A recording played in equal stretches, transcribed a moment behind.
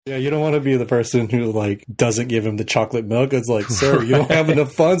Yeah, you don't want to be the person who, like, doesn't give him the chocolate milk. It's like, sir, you don't have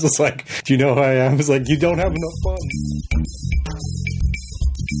enough funds. It's like, do you know who I am? It's like, you don't have enough funds.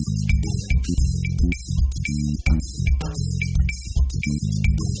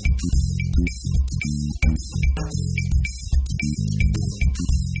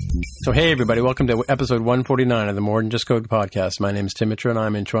 So hey everybody, welcome to episode 149 of the More Than Just Code podcast. My name is Tim Mitra and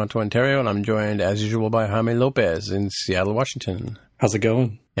I'm in Toronto, Ontario, and I'm joined as usual by Jaime Lopez in Seattle, Washington. How's it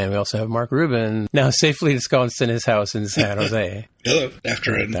going? And we also have Mark Rubin, now safely ensconced in his house in San Jose. Hello.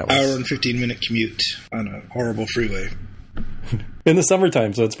 After an hour and 15-minute commute on a horrible freeway. In the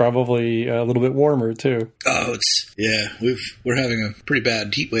summertime, so it's probably a little bit warmer too. Oh, we're having a pretty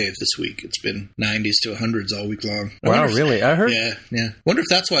bad heat wave this week. It's been 90s to 100s all week long. Wow, really? I heard. Yeah. Wonder if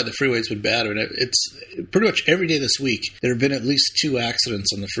that's why the freeway's been bad. I mean, it's pretty much every day this week there have been at least 2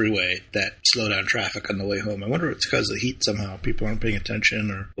 accidents on the freeway that slow down traffic on the way home. I wonder if it's because of the heat somehow. People aren't paying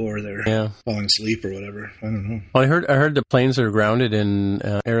attention or they're falling asleep or whatever. I don't know. Well, I heard the planes are grounded in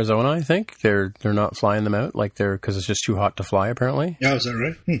Arizona. I think they're not flying them out because it's just too hot to fly. Apparently. Yeah, is that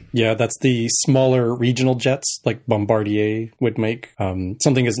right? Yeah, that's the smaller regional jets like Bombardier would make.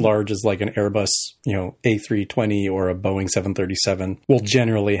 Something as large as like an Airbus, A320 or a Boeing 737 will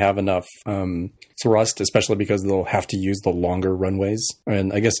generally have enough thrust, especially because they'll have to use the longer runways.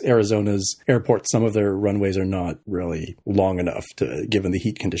 And I guess Arizona's airport, some of their runways are not really long enough given the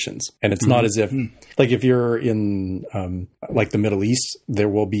heat conditions. And it's not as if, like if you're in like the Middle East, there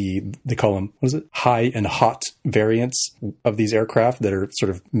will be, they call them, high and hot variants of these aircraft that are sort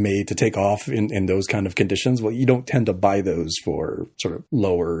of made to take off in those kind of conditions. Well, you don't tend to buy those for sort of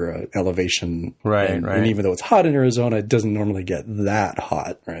lower elevation. Right. And even though it's hot in Arizona, it doesn't normally get that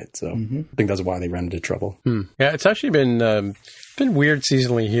hot, right? So I think that's why they ran into trouble. Yeah, it's actually been weird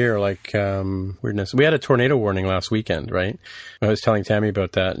seasonally here, like weirdness. We had a tornado warning last weekend, right? I was telling Tammy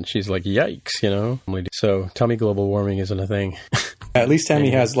about that, and she's like, "Yikes!" So tell me, global warming isn't a thing. At least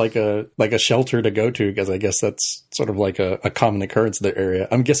Tammy has like a shelter to go to, because I guess that's sort of like a common occurrence in their area.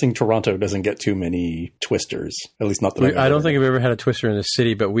 I'm guessing Toronto doesn't get too many twisters, at least not that I don't think I've ever had a twister in the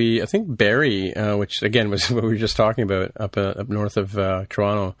city, but I think Barrie, which again was what we were just talking about, up north of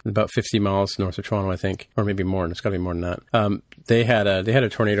Toronto, about 50 miles north of Toronto, I think, or maybe more. It's got to be more than that. They had a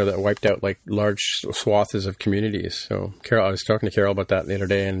tornado that wiped out like large swaths of communities. So I was talking to Carol about that the other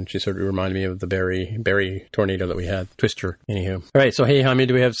day, and she sort of reminded me of the Barrie tornado that we had. Twister, anywho. All right, so hey, Jaime,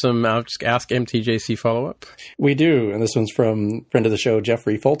 do we have some Ask MTJC follow-up? We do, and this one's from friend of the show,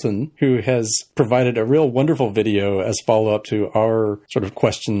 Jeffrey Fulton, who has provided a real wonderful video as follow-up to our sort of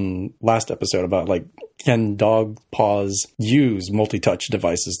question last episode about like, can dog paws use multi-touch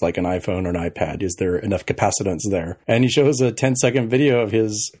devices like an iPhone or an iPad? Is there enough capacitance there? And he shows a 10-second video of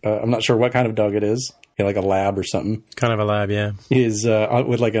his, I'm not sure what kind of dog it is, like a lab or something. Kind of a lab, yeah. He's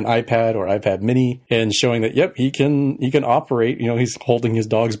with like an iPad or iPad mini, and showing that, yep, he can operate. He's holding his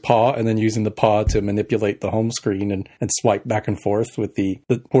dog's paw and then using the paw to manipulate the home screen and swipe back and forth with the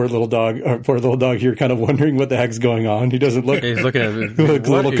poor little dog here kind of wondering what the heck's going on. He doesn't look, he's looking at it, like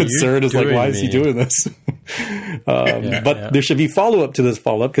a little concerned. It's like, why is he doing this? There should be follow-up to this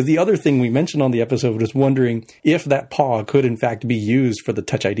follow-up, because the other thing we mentioned on the episode was wondering if that paw could in fact be used for the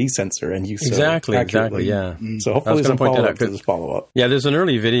Touch ID sensor and use exactly. Yeah. So hopefully there's some follow-up to this follow-up. Yeah, there's an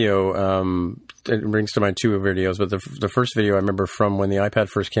early video. It brings to mind 2 videos, but the first video I remember from when the iPad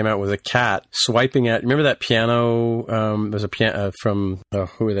first came out was a cat swiping at. Remember that piano? There's a piano from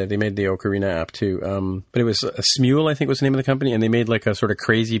who were they? They made the Ocarina app too. But it was a Smule, I think was the name of the company, and they made like a sort of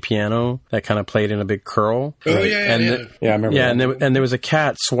crazy piano that kind of played in a big curl. Oh yeah, I remember. Yeah, and there was a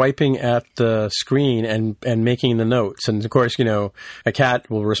cat swiping at the screen and making the notes, and of course, a cat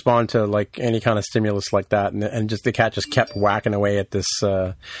will respond to like any kind of stimulus like that, and just the cat just kept whacking away at this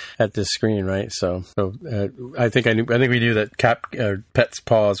screen, right? So I think we knew that pets'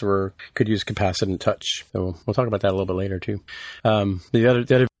 paws could use capacitant touch. So we'll talk about that a little bit later too. The other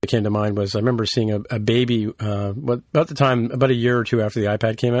that came to mind was I remember seeing a baby about a year or 2 after the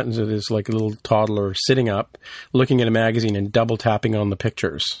iPad came out, and so there's like a little toddler sitting up, looking at a magazine and double tapping on the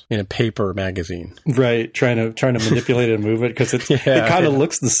pictures in a paper magazine. Right, trying to manipulate it and move it, because it kind of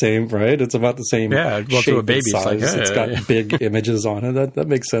looks the same, right? It's about the same. Yeah, well, to a baby, size. It's got big images on it. That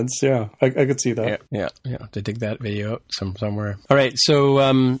makes sense. Yeah, I could see that. Yeah. To dig that video out somewhere. All right, so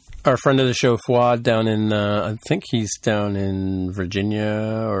our friend of the show, Fouad, down in I think he's down in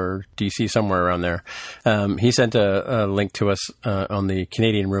Virginia or or DC, somewhere around there. He sent a link to us on the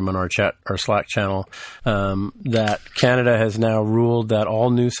Canadian room on our Slack channel that Canada has now ruled that all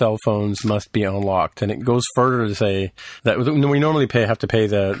new cell phones must be unlocked, and it goes further to say that we normally have to pay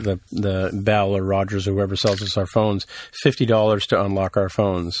the Bell or Rogers or whoever sells us our phones $50 to unlock our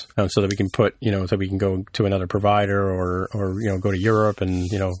phones, so that we can so we can go to another provider or go to Europe and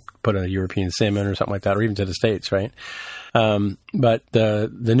put a European SIM in or something like that, or even to the States, right? But the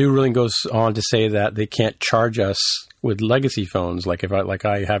new ruling goes on to say that they can't charge us with legacy phones. Like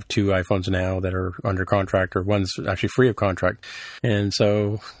I have 2 iPhones now that are under contract, or one's actually free of contract. And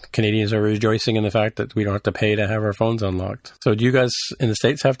so Canadians are rejoicing in the fact that we don't have to pay to have our phones unlocked. So do you guys in the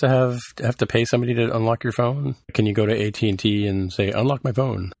States have to pay somebody to unlock your phone? Can you go to AT&T and say, unlock my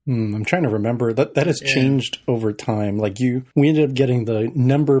phone? I'm trying to remember. That has changed over time. We ended up getting the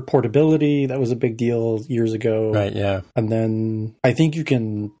number portability. That was a big deal years ago. Right, yeah. And then I think you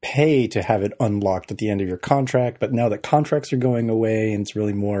can pay to have it unlocked at the end of your contract, but now that contracts are going away and it's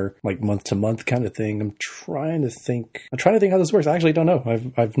really more like month to month kind of thing. I'm trying to think how this works. I actually don't know.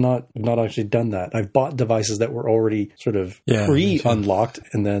 I've not actually done that. I've bought devices that were already sort of pre-unlocked,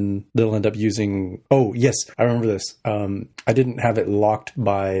 and then they'll end up using. Oh yes, I remember this. I didn't have it locked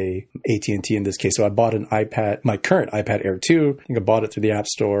by AT&T in this case, so I bought an iPad, my current iPad Air 2. I think I bought it through the App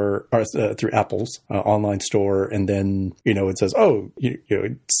Store or through Apple's online store, and then it says, oh,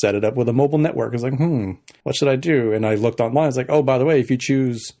 you set it up with a mobile network. I was like, what should I do? And I looked online. It's like, oh, by the way, if you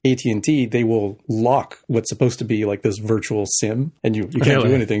choose AT&T, they will lock what's supposed to be like this virtual SIM, and you can't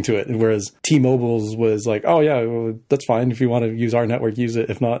do anything to it. Whereas T-Mobile's was like, oh yeah, well, that's fine. If you want to use our network, use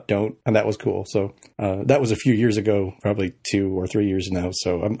it. If not, don't. And that was cool. So that was a few years ago, probably 2 or 3 years now.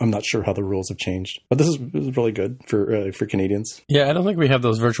 So I'm not sure how the rules have changed, but this is really good for Canadians. Yeah, I don't think we have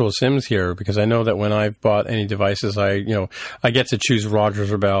those virtual SIMs here, because I know that when I've bought any devices, I get to choose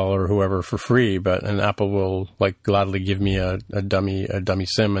Rogers or Bell or whoever for free, and Apple will gladly give me a dummy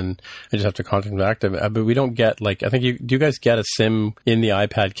SIM, and I just have to contact them to activate. But we don't get I think do you guys get a SIM in the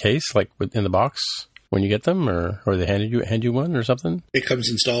iPad case, in the box when you get them, or they hand you one or something? It comes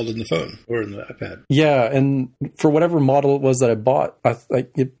installed in the phone or in the iPad. Yeah, and for whatever model it was that I bought,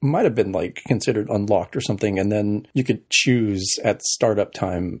 it might have been considered unlocked or something, and then you could choose at startup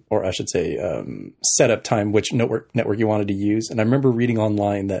time, or I should say setup time, which network you wanted to use. And I remember reading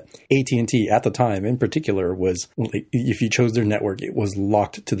online that AT&T at the time in particular was, if you chose their network, it was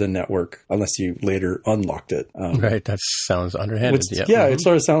locked to the network unless you later unlocked it. Right, that sounds underhanded. It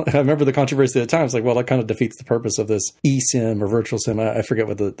sort of sounds. I remember the controversy at the time. It's like, well, that kind of defeats the purpose of this eSIM or virtual SIM. I forget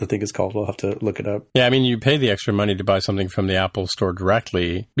what the thing is called. We'll have to look it up. Yeah, I mean, you pay the extra money to buy something from the Apple Store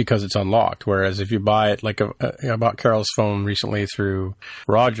directly because it's unlocked. Whereas if you buy it, I bought Carol's phone recently through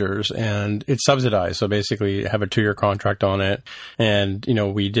Rogers, and it's subsidized. So basically, you have a 2-year contract on it, and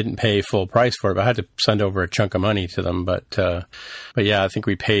we didn't pay full price for it. But I had to send over a chunk of money to them. But yeah, I think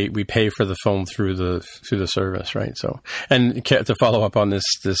we pay for the phone through the service, right? So, and to follow up on this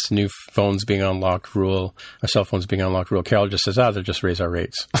new phones being unlocked rule, our cell phones being unlocked rule, Carol just says, they'll just raise our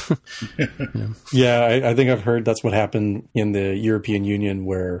rates. Yeah, I think I've heard that's what happened in the European Union,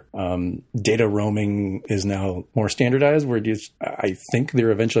 where data roaming is now more standardized, where I think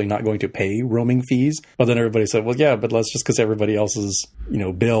they're eventually not going to pay roaming fees. But then everybody said, well, yeah, but that's just because everybody else's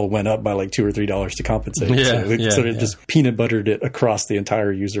bill went up by $2 or $3 to compensate. So it just peanut buttered it across the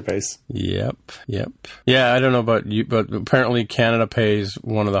entire user base. Yep. Yeah, I don't know about you, but apparently Canada pays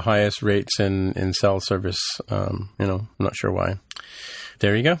one of the highest rates in cell service. I'm not sure why.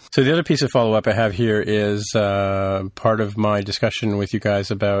 There you go. So the other piece of follow-up I have here is part of my discussion with you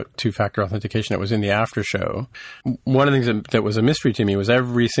guys about two-factor authentication that was in the after show. One of the things that was a mystery to me was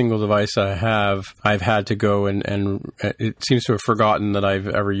every single device I have, I've had to go and it seems to have forgotten that I've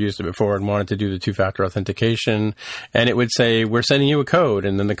ever used it before and wanted to do the two-factor authentication. And it would say, we're sending you a code.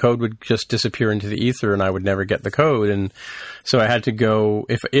 And then the code would just disappear into the ether and I would never get the code. And so I had to go,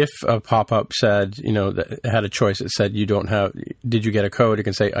 if a pop-up said, that had a choice, it said, did you get a code? It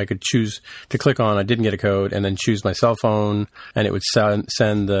can say, I could choose to click on, I didn't get a code, and then choose my cell phone, and it would send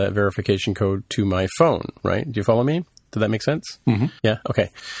the verification code to my phone, right? Do you follow me? Did that make sense? Mm-hmm. Yeah? Okay.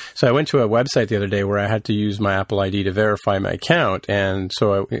 So I went to a website the other day where I had to use my Apple ID to verify my account. And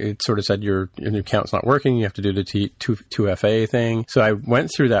so it sort of said your account's not working. You have to do the 2FA thing. So I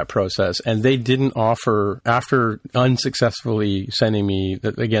went through that process, and they didn't offer, after unsuccessfully sending me,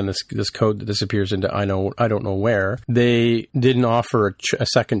 again, this code that disappears into I don't know where, they didn't offer a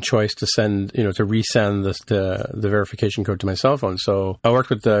second choice to send, to resend the verification code to my cell phone. So I worked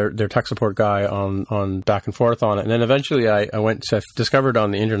with their tech support guy on back and forth on it. And then eventually essentially, I discovered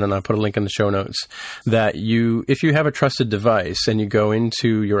on the internet, and I put a link in the show notes, that if you have a trusted device and you go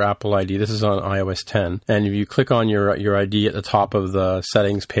into your Apple ID, this is on iOS 10, and if you click on your ID at the top of the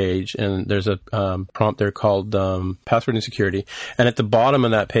settings page, and there's a prompt there called password and security, and at the bottom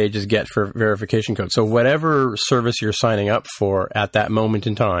of that page is get for verification code. So whatever service you're signing up for at that moment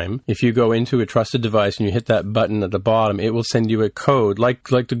in time, if you go into a trusted device and you hit that button at the bottom, it will send you a code like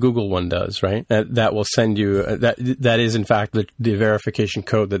the Google one does, right? That will send you that is in fact the verification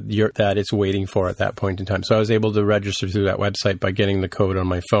code that it's waiting for at that point in time. So I was able to register through that website by getting the code on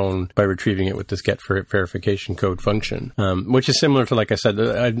my phone by retrieving it with this get for verification code function, which is similar to, like I said,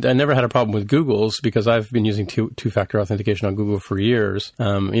 I never had a problem with Google's because I've been using two-factor authentication on Google for years.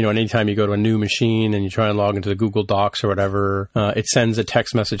 Anytime you go to a new machine and you try and log into the Google Docs or whatever, it sends a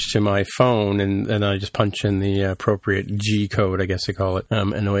text message to my phone, and I just punch in the appropriate G code, I guess they call it,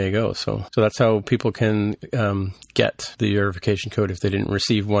 and away you go. So that's how people can get the verification code if they didn't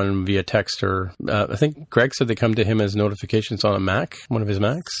receive one via text or I think Greg said they come to him as notifications on a Mac, one of his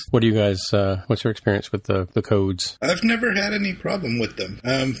Macs. What do you guys? What's your experience with the codes? I've never had any problem with them.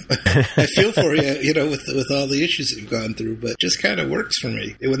 I feel for you, with all the issues that you've gone through, but it just kind of works for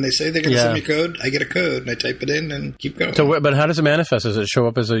me. When they say they're going to send me code, I get a code and I type it in and keep going. So, but how does it manifest? Does it show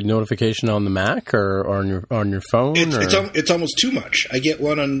up as a notification on the Mac or on your phone? It's almost too much. I get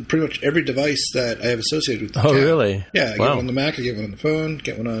one on pretty much every device that I have associated with the Oh, really? Yeah, I get one on the Mac, I get one on the phone,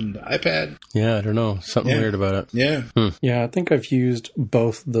 get one on the iPad. Yeah, I don't know. Something weird about it. Yeah. Yeah, I think I've used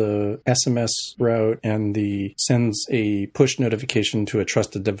both the SMS route and the sends a push notification to a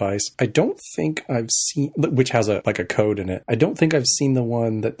trusted device. I don't think I've seen, which has a code in it. I don't think I've seen the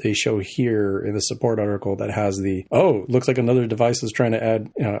one that they show here in the support article that has looks like another device is trying to add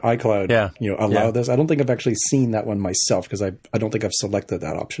iCloud. Allow this. I don't think I've actually seen that one myself because I don't think I've selected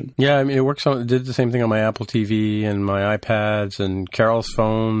that option. Yeah, I mean, it did the same thing on my Apple TV and my iPads and Carol's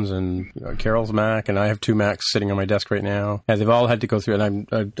phones and Carol's Mac, and I have two Macs sitting on my desk right now. And they've all had to go through, and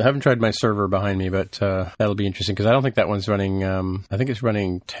I haven't tried my server behind me, but that'll be interesting because I don't think that one's running, I think it's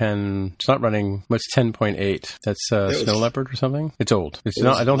running 10, it's not running, what's 10.8? That's Snow Leopard or something? It's old. It's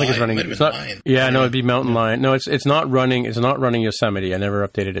not, I don't think it's running, it's not, it'd be Mountain Lion. No, it's not running Yosemite. I never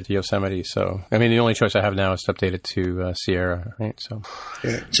updated it to Yosemite, so, I mean, the only choice I have now is to update it to Sierra, right? So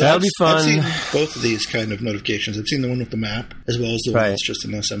that'll be fun. I've seen both of these kind of notifications. I've seen the one with the map as well as the one that's just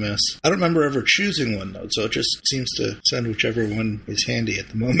an SMS. I don't remember ever choosing one though, so it just seems to send whichever one is handy at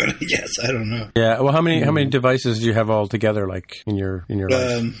the moment, I guess. I don't know. Yeah, well, how many devices do you have all together, like in your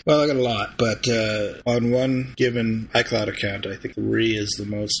life? Well, I got a lot, but on one given iCloud account, I think 3 is the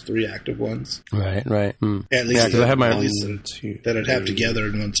most, 3 active ones. Right. At least, because I have my own that I'd have together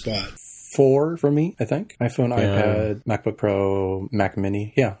in one spot. 4 for me, I think. iPhone, iPad, MacBook Pro, Mac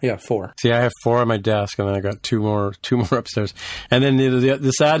Mini. Yeah, 4. See, I have 4 on my desk, and then I got two more upstairs. And then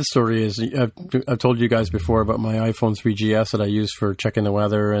the sad story is, I've told you guys before about my iPhone 3GS that I use for checking the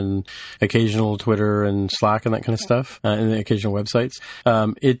weather and occasional Twitter and Slack and that kind of stuff, and the occasional websites.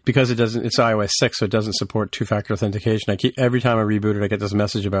 Because it's iOS 6, so it doesn't support two-factor authentication. Every time I reboot it, I get this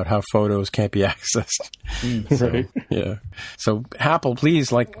message about how photos can't be accessed. Right. Yeah. So Apple, please,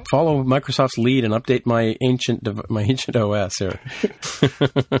 follow Microsoft's lead and update my ancient OS here.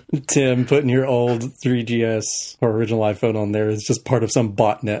 Tim, putting your old 3GS or original iPhone on there is just part of some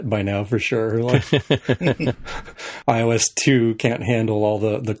botnet by now for sure. iOS 2 can't handle all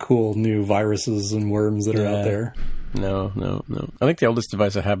the cool new viruses and worms that are out there. No. I think the oldest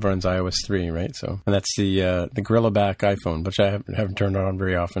device I have runs iOS 3, right? So, and that's the Gorilla Back iPhone, which I haven't turned on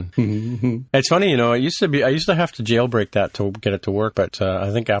very often. Mm-hmm. It's funny, I used to have to jailbreak that to get it to work, but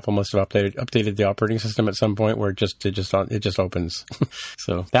I think Apple must have updated the operating system at some point where it just opens.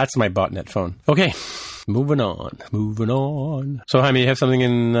 So that's my botnet phone. Okay. Moving on. So, Jaime, you have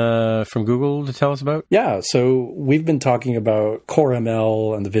something from Google to tell us about? Yeah, so we've been talking about Core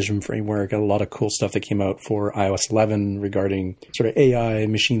ML and the Vision framework, and a lot of cool stuff that came out for iOS 11 regarding sort of AI,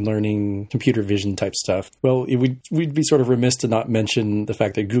 machine learning, computer vision type stuff. Well, we'd be sort of remiss to not mention the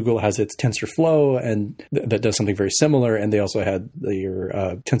fact that Google has its TensorFlow, and that does something very similar, and they also had their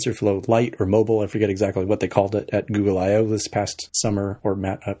TensorFlow Lite or mobile, I forget exactly what they called it, at Google I/O this past summer or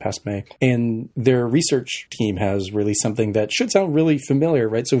past May. And their research team has released something that should sound really familiar,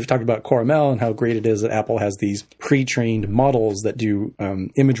 right? So we've talked about Core ML and how great it is that Apple has these pre-trained models that do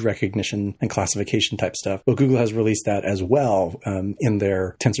image recognition and classification type stuff. Well, Google has released that as well in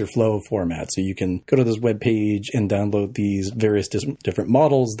their TensorFlow format. So you can go to this web page and download these various different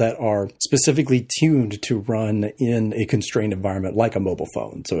models that are specifically tuned to run in a constrained environment like a mobile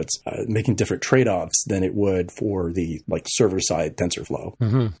phone. So it's making different trade-offs than it would for the server-side TensorFlow.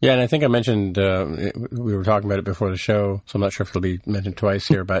 Mm-hmm. Yeah, and I think I mentioned we were talking about it before the show, so I'm not sure if it'll be mentioned twice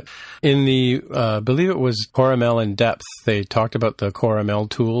here, but in the, I believe it was CoreML in depth, they talked about the CoreML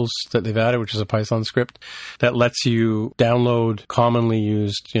tools that they've added, which is a Python script that lets you download commonly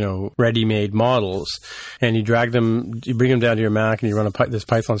used, ready-made models, and you bring them down to your Mac, and you run this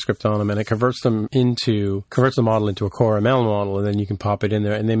Python script on them, and it converts the model into a CoreML model, and then you can pop it in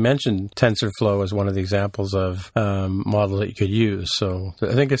there. And they mentioned TensorFlow as one of the examples of model that you could use. So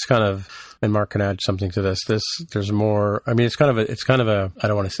I think it's kind of, and Mark can add something to this. There's more. I mean, it's kind of a. I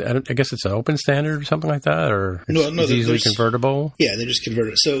don't want to say. I guess it's an open standard or something like that, or it's easily convertible. Yeah, they just convert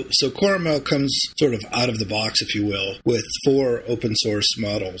it. So CoreML comes sort of out of the box, if you will, with 4 open source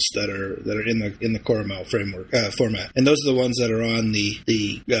models that are in the CoreML framework format, and those are the ones that are on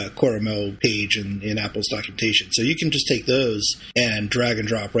the CoreML page in Apple's documentation. So you can just take those and drag and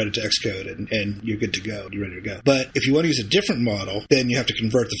drop right into Xcode, and you're good to go. You're ready to go. But if you want to use a different model, then you have to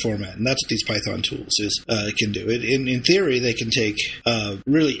convert the format, and that's what these Python tools can do. In theory, they can take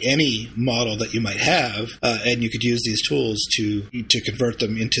really any model that you might have, and you could use these tools to convert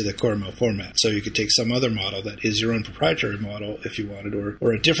them into the CoreML format. So you could take some other model that is your own proprietary model, if you wanted,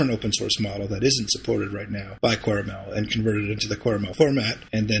 or a different open source model that isn't supported right now by CoreML, and convert it into the CoreML format,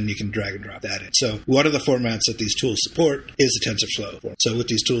 and then you can drag and drop that in. So one of the formats that these tools support is the TensorFlow form. So with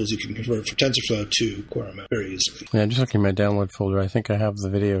these tools, you can convert from TensorFlow to CoreML very easily. Yeah, just looking at my download folder, I think I have the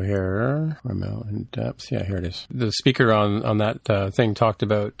video here. CoreML in depth. Yeah, here it is. The speaker on that thing talked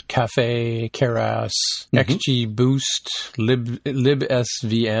about Caffe, Keras, XGBoost,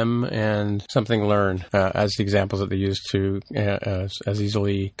 libsvm, and something learn as the examples that they used to as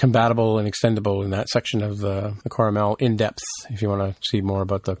easily compatible and extendable in that section of the CoreML in depth. If you want to see more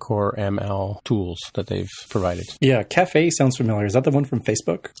about the CoreML tools that they've provided. Yeah, Caffe sounds familiar. Is that the one from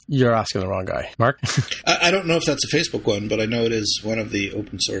Facebook? You're asking the wrong guy, Mark. I don't know if that's a Facebook one, but I know it is one of the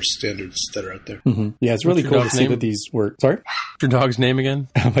open source standards that are out there. Mm-hmm. Yeah, it's really cool to see that these work. Sorry? Your dog's name again?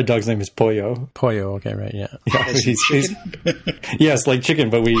 My dog's name is Pollo. Pollo, okay, right, yeah. He's yes, like chicken,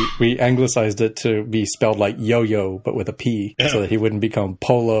 but we anglicized it to be spelled like yo-yo, but with a P, so that he wouldn't become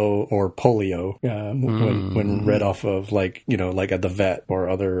Polo or Polio when read off of like at the vet or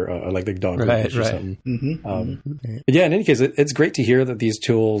other like the dog or something. Mm-hmm. Yeah, in any case, it's great to hear that these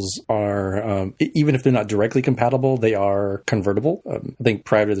tools are, even if they're not directly compatible, they are convertible. I think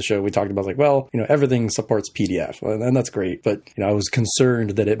prior to the show, we talked about like, well, everything supports PDF, and that's great. But I was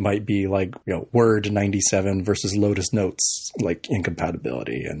concerned that it might be like Word 97 versus Lotus Notes like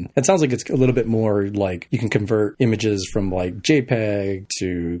incompatibility, and it sounds like it's a little bit more like you can convert images from like JPEG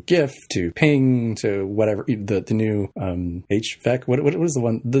to GIF to PNG to whatever the new HVEC. What was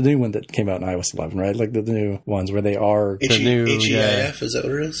the new one that came out in iOS 11, right? Like the new ones where they are the new HEIF. Is that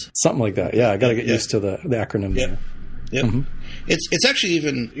what it is? Something like that. Yeah, I got to get used to the acronym there. Yep. Mm-hmm. It's actually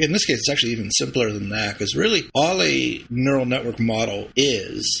even, in this case, it's actually even simpler than that, because really all a neural network model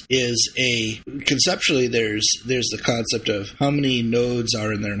is conceptually there's the concept of how many nodes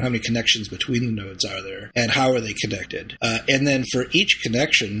are in there and how many connections between the nodes are there and how are they connected. And then for each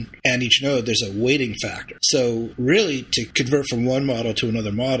connection and each node, there's a weighting factor. So really to convert from one model to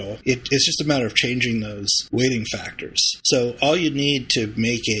another model, it's just a matter of changing those weighting factors. So all you need to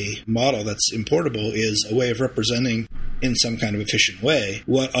make a model that's importable is a way of representing in some kind of efficient way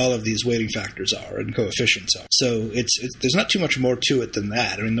what all of these weighting factors are and coefficients are. So it's there's not too much more to it than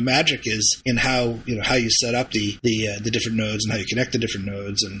that. I mean, the magic is in how you set up the different nodes and how you connect the different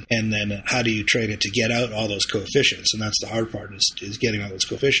nodes, and then how do you train it to get out all those coefficients, and that's the hard part is getting all those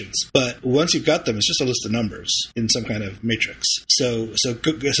coefficients. But once you've got them, it's just a list of numbers in some kind of matrix. So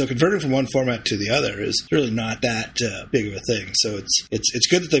converting from one format to the other is really not that big of a thing. So it's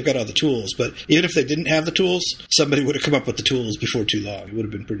good that they've got all the tools, but even if they didn't have the tools, somebody would have come up with the tools before too long. It would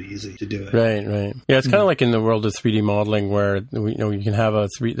have been pretty easy to do it. Right. Yeah, it's kind of like in the world of 3D modeling where you can have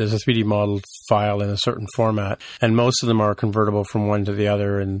there's a 3D model file in a certain format, and most of them are convertible from one to the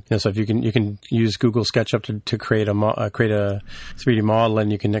other. And so if you can use Google SketchUp to create a 3D model,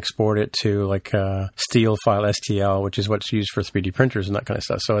 and you can export it to like a steel file, STL, which is what's used for 3D printers and that kind of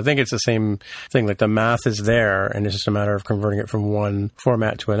stuff. So I think it's the same thing. Like the math is there, and it's just a matter of converting it from one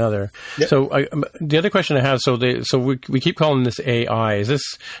format to another. Yep. So the other question I have, so we keep calling this AI. Is this?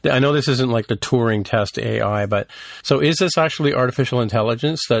 I know this isn't like the Turing test AI, but so is this actually artificial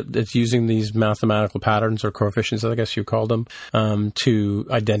intelligence that it's using these mathematical patterns or coefficients, I guess you called them, to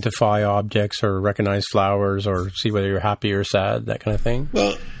identify objects or recognize flowers or see whether you're happy or sad, that kind of thing?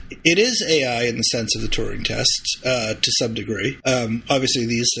 Well, it is AI in the sense of the Turing test to some degree. Obviously,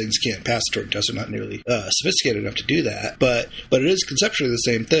 these things can't pass the Turing test; they're not nearly sophisticated enough to do that. But it is conceptually the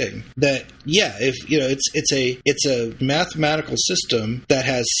same thing. That if it's a mathematical system that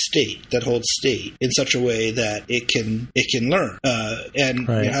has state, that holds state in such a way that it can learn.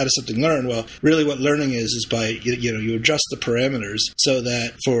 How does something learn? Well, really, what learning is by you adjust the parameters so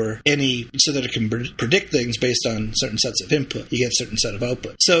that it can predict things based on certain sets of input. You get a certain set of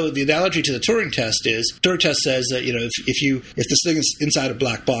output. So the analogy to the Turing test is Turing test says that if this thing is inside a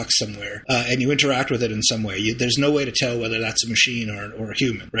black box somewhere and you interact with it in some way, there's no way to tell whether that's a machine or a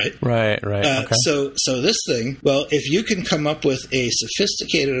human, right? Right. Okay. So this thing, well, if you can come up with a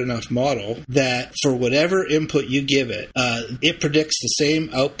sophisticated enough model that for whatever input you give it, it predicts the same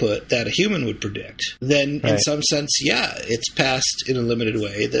output that a human would predict, then in some sense, it's passed in a limited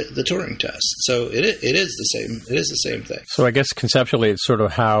way the Turing test. So it is the same. It is the same thing. So I guess conceptually, it's sort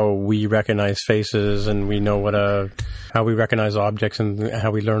of how we recognize faces, and we know how we recognize objects, and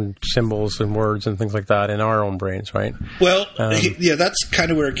how we learn symbols and words and things like that in our own brains, right? Well, that's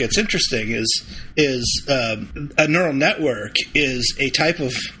kind of where it gets interesting. Is a neural network is a type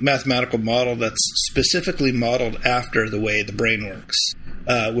of mathematical model that's specifically modeled after the way the brain works.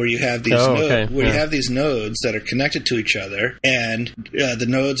 Where you have these you have these nodes that are connected to each other, and the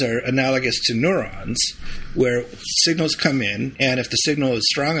nodes are analogous to neurons, where signals come in, and if the signal is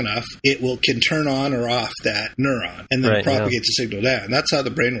strong enough, it can turn on or off that neuron, and then propagate the signal down. That's how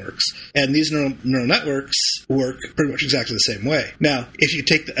the brain works. And these neural networks work pretty much exactly the same way. Now, if you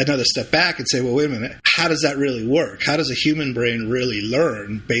take another step back and say, well, wait a minute, how does that really work? How does a human brain really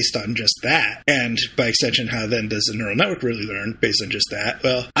learn based on just that? And by extension, how then does a neural network really learn based on just that?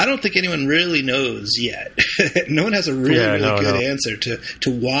 Well, I don't think anyone really knows yet. No one has a really good answer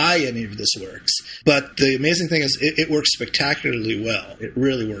to why any of this works. But the amazing thing is it works spectacularly well. It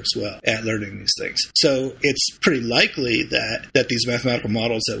really works well at learning these things. So it's pretty likely that these mathematical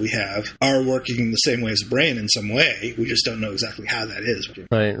models that we have are working the same way as a brain in some way. We just don't know exactly how that is.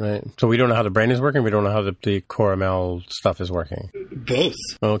 Right. So we don't know how the brain is working? We don't know how the Core ML stuff is working? Both.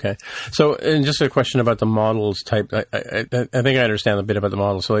 Okay. So, and just a question about the models type. I think I understand a bit about the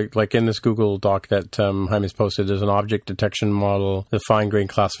model. So like in this Google doc that Jaime's posted, there's an object detection model, the fine-grained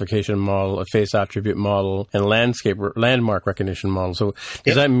classification model, a face attribute model, and landmark recognition model. So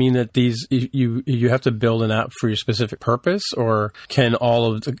does that mean that these you have to build an app for your specific purpose, or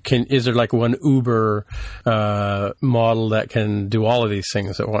is there like one Uber model that can do all of these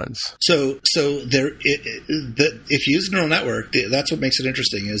things at once? So if you use a neural network, that's what makes it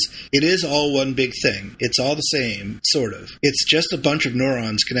interesting. It is all one big thing. It's all the same, sort of. It's just a bunch of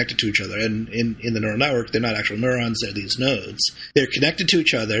neurons connected to each other. And in the neural network, they're not actual neurons, they're these nodes. They're connected to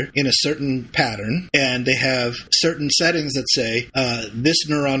each other in a certain pattern, and they have certain settings that say this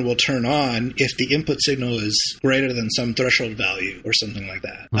neuron will turn on if the input signal is greater than some threshold value or something like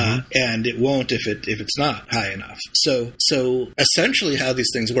that. And it won't if it's not high enough. So essentially how these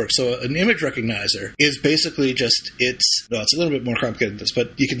things work. So an image recognizer is basically just it's a little bit more complicated than this,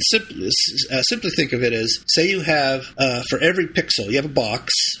 but you can simply think of it as, say you have for every pixel you have a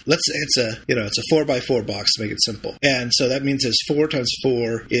box. Let's say it's a 4x4 box to make it simple, and so that means there's 4 times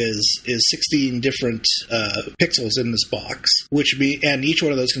 4 is 16 different pixels in this box, and each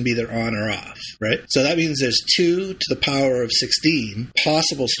one of those can be either on or off, right? So that means there's 2 to the power of 16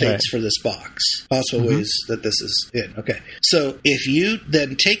 possible states for this box, possible ways that this is in. Okay, so if you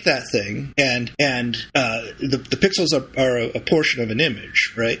then take that thing and the pixels are a portion of an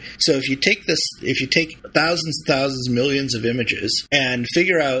image, right? So if you take thousands and thousands, millions of images and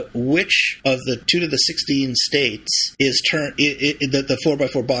figure out which of the 2 to the 16 states is that the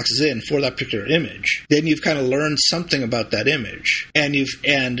 4x4 box is in for that particular image, then you've kind of learned something about that image. And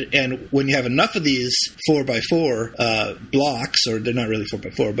when you have enough of these 4x4 blocks, or they're not really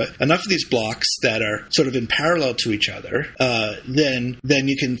 4x4, but enough of these blocks that are sort of in parallel to each other, then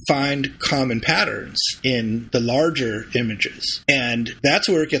you can find common patterns in the larger images. And that's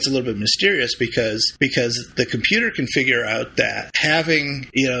where it gets a little bit mysterious, because the computer can figure out that having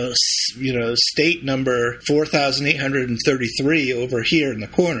state number 4,833 over here in the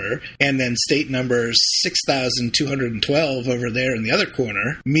corner, and then state number 6,212 over there in the other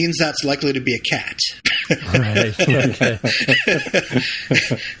corner, means that's likely to be a cat. Right. Okay.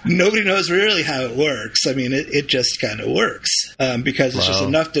 Nobody knows really how it works. I mean, it just kind of works because it's just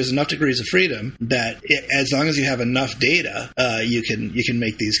enough. There's enough degrees of freedom that as long as you have enough data, you can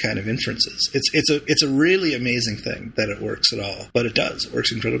make these kind of inferences. It's a really amazing thing that it works at all, but it does. It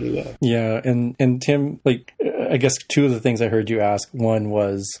works incredibly well. Yeah, and Tim, I guess two of the things I heard you ask, one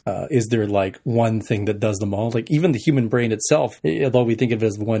was, is there like one thing that does them all? Like even the human brain itself, although we think of it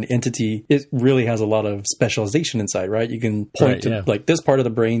as one entity, it really has a lot of specialization inside, right? You can point to like this part of the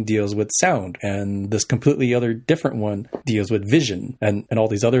brain deals with sound, and this completely other different one deals with vision, and all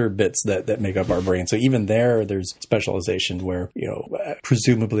these other bits that make up our brain. So even there's specialization where,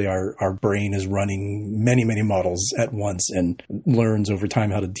 presumably our brain is running many, many models at once and learns over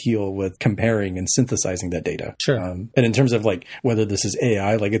time how to deal with comparing and synthesizing that data. Sure. And in terms of like whether this is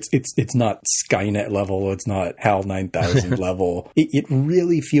AI, like it's not Skynet level, it's not HAL 9000 level. It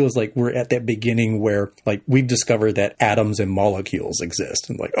really feels like we're at that beginning where like we've discovered that atoms and molecules exist,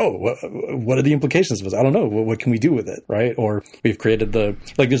 and like, oh, what are the implications of this? I don't know. What can we do with it, right? Or we've created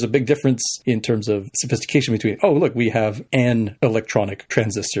there's a big difference in terms of sophistication between, oh, look, we have an electronic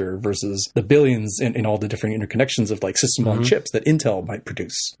transistor versus the billions in all the different interconnections of like system on chips that Intel might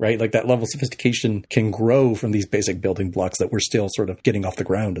produce, right? Like that level of sophistication can grow from these basic building blocks that we're still sort of getting off the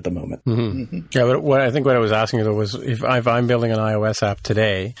ground at the moment. Yeah, but what I was asking though was if I'm building an iOS app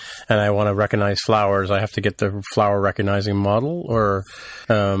today and I want to recognize flowers, I have to get the flower recognizing model, or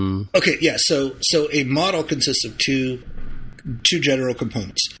Okay, yeah. So a model consists of two general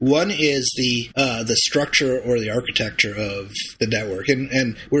components. One is the structure or the architecture of the network,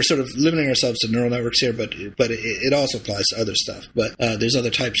 and we're sort of limiting ourselves to neural networks here, but it also applies to other stuff. But there's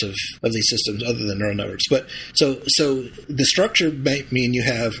other types of these systems other than neural networks. But so the structure might mean you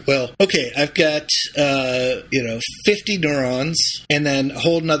have, I've got 50 neurons, and then a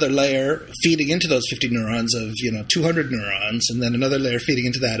whole another layer feeding into those 50 neurons of 200 neurons, and then another layer feeding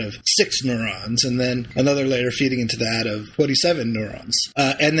into that of 6 neurons, and then another layer feeding into that of 27 neurons.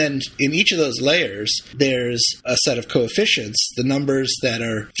 And then in each of those layers, there's a set of coefficients, the numbers that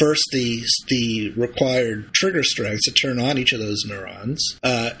are first the required trigger strengths to turn on each of those neurons,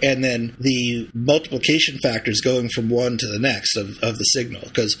 and then the multiplication factors going from one to the next of the signal.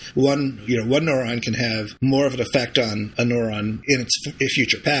 Because one neuron can have more of an effect on a neuron in its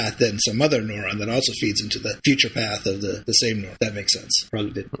future path than some other neuron that also feeds into the future path of the same neuron. That makes sense.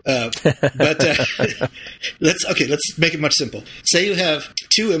 Probably did. But let's make it much simple. Say you have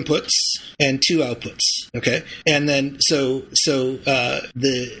 2 inputs and 2 outputs, okay? And then so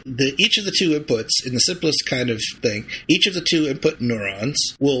each of the 2 inputs, in the simplest kind of thing, each of the 2 input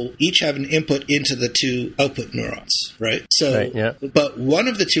neurons will each have an input into the 2 output neurons, right? But one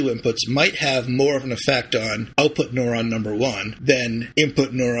of the 2 inputs might have more of an effect on output neuron number 1 than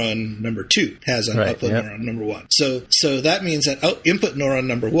input neuron number 2 has on output neuron number 1. So that means that input neuron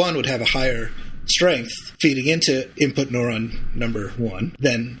number 1 would have a higher strength feeding into input neuron number 1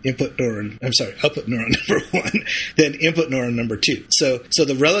 than output neuron number 1 than input neuron number 2. So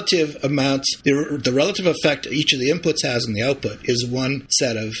the relative amount, the relative effect each of the inputs has on the output is one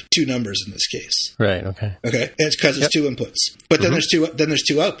set of 2 numbers in this case. Right. Okay. Okay. And it's because there's 2 inputs, but then there's 2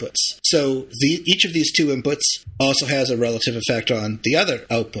 outputs. So each of these 2 inputs also has a relative effect on the other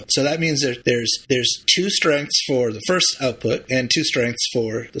output. So that means there's 2 strengths for the first output and 2 strengths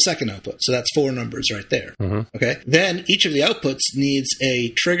for the second output. So that's 4 numbers right there. Okay. Then each of the outputs needs a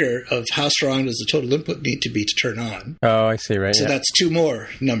trigger of how strong does the total input need to be to turn on. Oh, I see. Right. So that's 2 more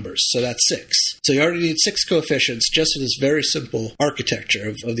numbers. So that's 6. So you already need 6 coefficients just for this very simple architecture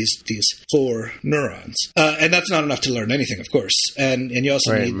of these 4 neurons. And that's not enough to learn anything, of course. And you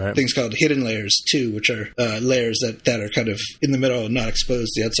also need things called hidden layers too, which are layers that are kind of in the middle and not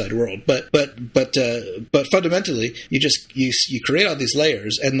exposed to the outside world. But fundamentally, you create all these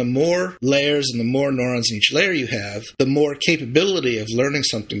layers, and the more layers and the more neurons in each layer you have, the more capability of learning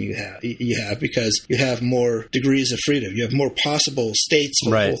something you have because you have more degrees of freedom. You have more possible states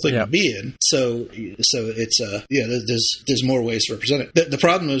for the whole thing to be in. So it's there's more ways to represent it. The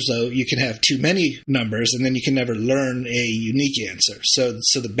problem is, though, you can have too many numbers and then you can never learn a unique answer. So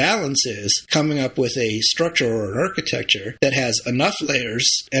the balance is coming up with a structure or an architecture that has enough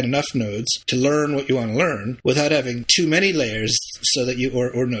layers and enough nodes to learn what you want to learn without having too many layers so that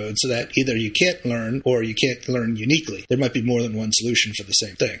or nodes so that either you can't learn or you can't learn uniquely. There might be more than one solution for the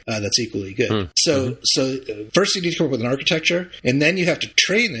same thing that's equally good. So first you need to come up with an architecture, and then you have to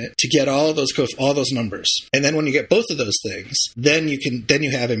train it to get all those numbers. And then when you get both of those things, then you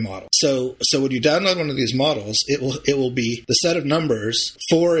have a model. So when you download one of these models, it will be the set of numbers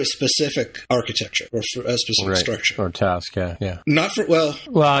for a specific architecture or for a specific structure or task. Yeah. Not for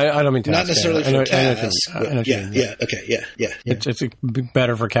I don't mean task. Not necessarily for tasks. It's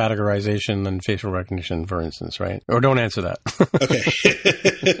better for categorization recognition than facial recognition, for instance, right? Or don't answer that. Okay.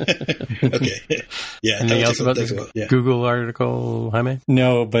 Okay. Yeah. Anything else about this Google article, Jaime?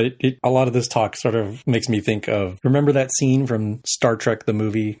 No, but a lot of this talk sort of makes me think of, remember that scene from Star Trek, the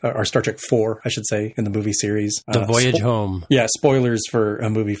movie, or Star Trek 4, I should say, in the movie series? The Voyage Home. Yeah, spoilers for a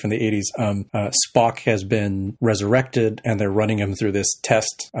movie from the 80s. Spock has been resurrected, and they're running him through this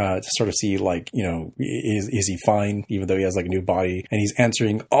test to sort of see, like, you know, is he fine, even though he has like a new body? And he's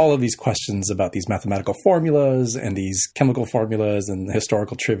answering all of these questions about these mathematical formulas and these chemical formulas and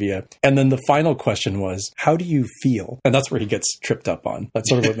historical trivia. And then the final question was, how do you feel? And that's where he gets tripped up on. That's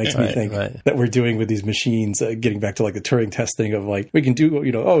sort of what makes me think that we're doing with these machines, getting back to like the Turing test thing of like, we can do,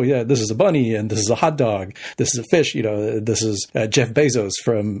 you know, oh yeah, this is a bunny and this is a hot dog. This is a fish, you know, this is Jeff Bezos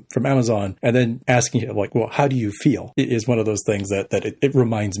from Amazon. And then asking him like, well, how do you feel? It is one of those things that it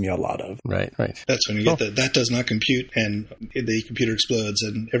reminds me a lot of. Right. That's when you get that does not compute and the computer explodes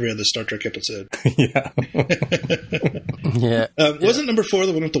and every other Star Trek episode. Yeah. Yeah. Wasn't number 4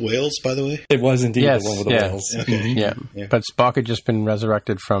 the one with the whales, by the way? It was indeed the one with the whales. Okay. Mm-hmm. Yeah. But Spock had just been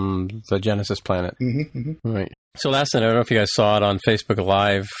resurrected from the Genesis planet. Right. So last night, I don't know if you guys saw it on Facebook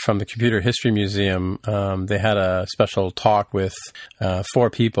Live from the Computer History Museum. They had a special talk with 4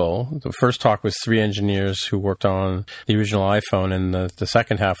 people. The first talk was 3 engineers who worked on the original iPhone, and the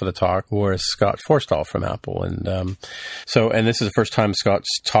second half of the talk was Scott Forstall from Apple. And and this is the first time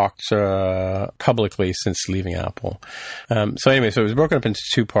Scott's talked publicly since leaving Apple. So it was broken up into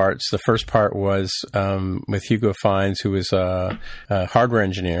 2 parts. The first part was with Hugo Fines, who was a hardware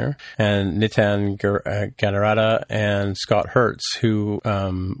engineer, and Nitin Ganarata and Scott Hertz, who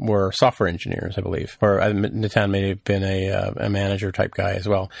were software engineers, I believe. Or Nitin may have been a manager type guy as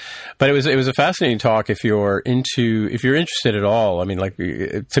well. But it was a fascinating talk if you're interested at all. I mean, like,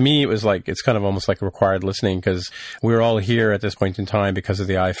 to me, it was like, it's kind of almost like required listening, because we're all here at this point in time because of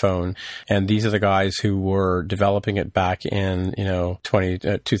the iPhone, and these are the guys who were developing it back in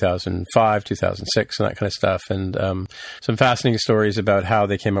 2005, 2006, and that kind of stuff. And some fascinating stories about how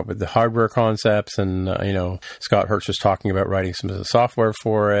they came up with the hardware concepts, and Scott Hertz was talking about writing some of the software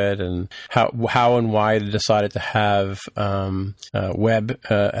for it, and how and why they decided to have web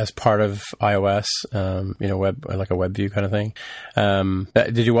as part of iOS, web, like a web view kind of thing.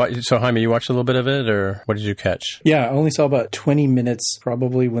 Did you watch? So Jaime, you watched a little bit of it, or what did you catch? Yeah, I only saw about 20 minutes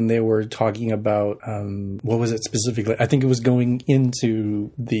probably when they were talking about what was it specifically? I think it was going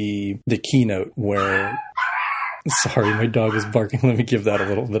into the keynote where. Sorry, my dog is barking. Let me give that a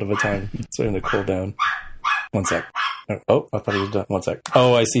little bit of a time. It's starting to cool down. One sec. Oh, I thought he was done. One sec.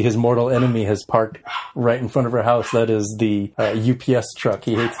 Oh, I see his mortal enemy has parked right in front of our house. That is the UPS truck.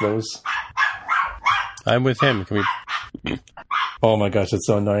 He hates those. I'm with him. Can we... Oh my gosh, it's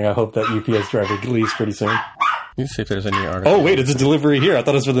so annoying. I hope that UPS driver leaves pretty soon. You see if there's any article. Oh, wait, it's a delivery here. I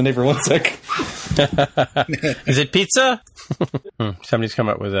thought it was for the neighbor. One sec. Is it pizza? Somebody's come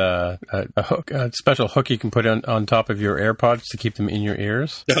up with a hook, a special hook you can put on top of your AirPods to keep them in your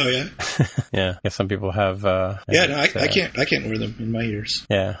ears. Oh yeah, yeah. Yeah, some people have. I can't wear them in my ears.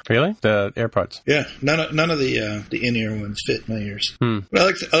 Yeah, really? The AirPods? Yeah, none of the in-ear ones fit my ears.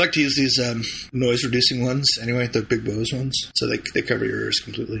 But I like to use these noise reducing ones anyway. The Big Bose ones, so they cover your ears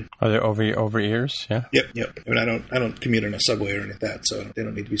completely. Are they over ears? Yeah. Yep. I mean, I don't commute on a subway or anything like that, so they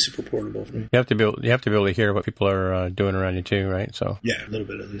don't need to be super portable for me. You have to be able to hear what people are doing around you too, right? So yeah, a little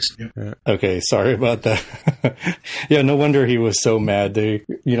bit at least. Yeah. Okay, sorry about that. Yeah, no wonder he was so mad. They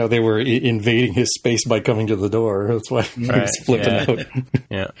were invading his space by coming to the door. That's why he was flipping out.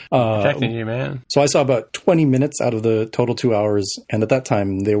 Yeah, protecting you, man. So I saw about 20 minutes out of the total 2 hours, and at that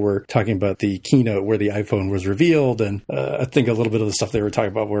time they were talking about the keynote where the iPhone was revealed, and I think a little bit of the stuff they were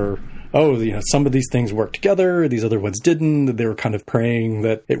talking about were, some of these things work together, these other ones didn't. They were kind of praying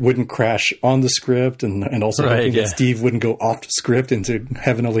that it wouldn't crash on the script, and also hoping that Steve wouldn't go off script into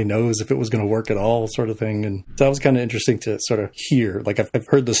heaven only knows if it was going to work at all, sort of thing. And that was kind of interesting to sort of hear. Like, I've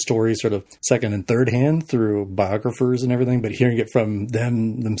heard the story sort of second and third hand through biographers and everything, but hearing it from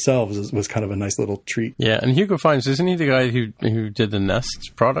them themselves was kind of a nice little treat. Yeah, and Hugo Fines, isn't he the guy who did the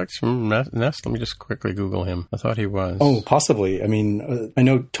Nest products? Remember Nest? Let me just quickly Google him. I thought he was. Oh, possibly. I mean, I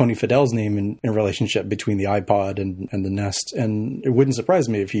know Tony Fidel's name in relationship between the iPod and the Nest, and it wouldn't surprise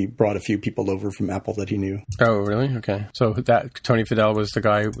me if he brought a few people over from Apple that he knew. Oh, really? Okay. So that Tony Fadell was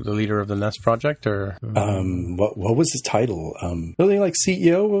the leader of the Nest project, or what was his title? Really, like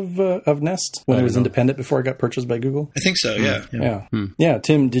CEO of Nest when it was independent before it got purchased by Google. I think so. Yeah. Yeah.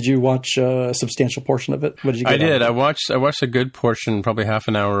 Tim, did you watch a substantial portion of it? What did you get? I did. I watched a good portion, probably half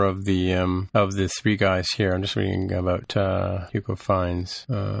an hour of the Three Guys here. I'm just reading about Hugo Fines.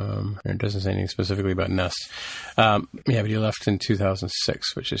 It doesn't say anything specifically about Nest. But he left in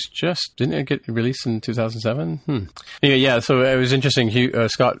 2006, which is didn't it get released in 2007? Anyway, yeah. So it was interesting.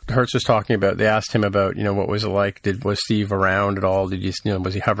 Scott Hertz was talking about. They asked him about what was it like? Was Steve around at all? Did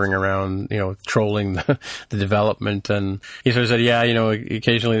was he hovering around? Trolling the development? And he sort of said, yeah.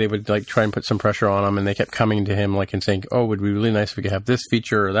 Occasionally they would like try and put some pressure on him, and they kept coming to him and saying, "Oh, it would be really nice if we could have this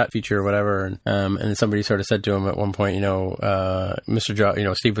feature or that feature or whatever." And somebody sort of said to him at one point, Mr.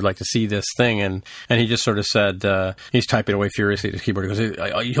 Jobs, Steve would like to see this thing, and he just sort of said, he's typing away furiously at his keyboard. He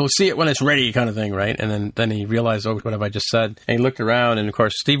goes, "You'll see it when it's ready," kind of thing, right? And then he realized, oh, what have I just said? And he looked around, and of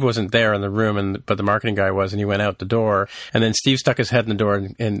course Steve wasn't there in the room, but the marketing guy was, and he went out the door, and then Steve stuck his head in the door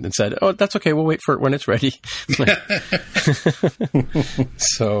and said, "Oh, that's okay. We'll wait for it when it's ready."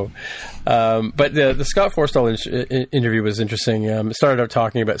 So, but the Scott Forstall interview was interesting. It started out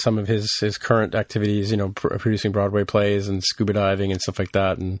talking about some of his current activities, producing Broadway plays and scuba diving and stuff like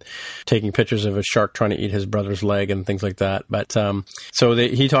that, and taking pictures of a shark trying to eat his brother's leg and things like that. But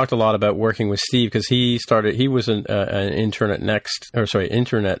he talked a lot about working with Steve because he was an intern at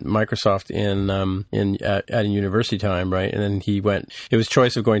Microsoft at university time, right? And then it was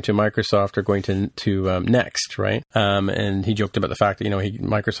choice of going to Microsoft or going to Next, right? And he joked about the fact that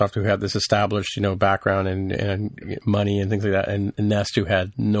Microsoft, who had this established background and money and things like that, and Nest, who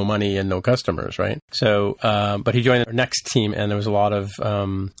had no money and no customers, right? So but he joined the Next team, and there was a lot of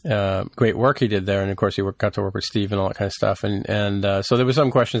great work he did there, and of course he got to work with Steve and all that kind of stuff, and so there was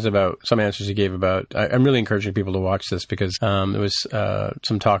some answers he gave about. I'm really encouraging people to watch this because there was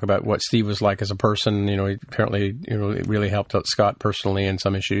some talk about what Steve was like as a person. He apparently really helped out Scott personally in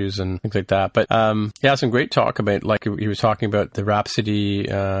some issues and things like that. But some great talk about, like, he was talking about the Rhapsody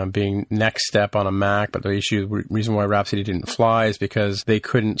being next step on a Mac, but the reason why Rhapsody didn't fly is because they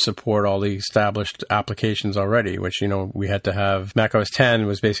couldn't support all the established applications already, which we had to have. Mac OS 10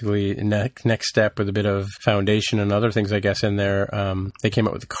 was basically next step with a bit of Foundation and other things, I guess, in there. They came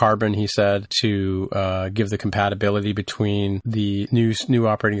up with Carbon, he said, to give the compatibility between the new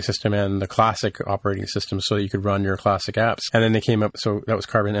operating system and the classic operating system, so that you could run your classic apps. And then they came up, so that was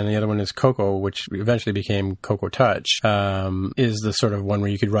Carbon, and the other one is Cocoa, which eventually became Cocoa Touch, is the sort of one where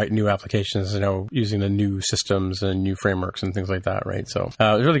you could write new applications, using the new systems and new frameworks and things like that, right? So it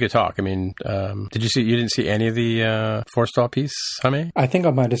was a really good talk. I mean, you didn't see any of the Forstall piece, Jaime? I think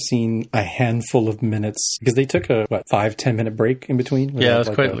I might have seen a handful of minutes, because they took a 5-10 minute break in between. Yeah, it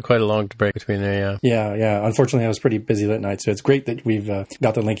was quite a long break between there. Yeah. Unfortunately, I was pretty busy that night, so it's great that we've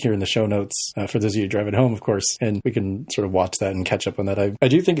got the link here in the show notes for those of you driving home, of course, and we can sort of watch that and catch up on that. I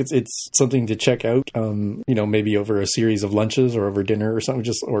do think it's something to check out, maybe over a series of lunches or over dinner or something,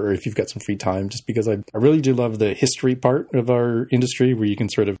 or if you've got some free time, just because I really do love the history part of our industry, where you can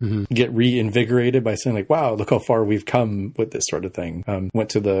sort of get reinvigorated by saying, like, wow, look how far we've come with this sort of thing. Went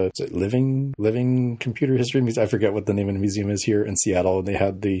to the Living Computer History Museum. I forget what the name of the museum is here in Seattle. And they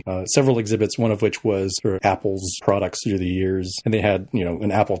had the several exhibits, one of which was sort of Apple's products through the years. And they had,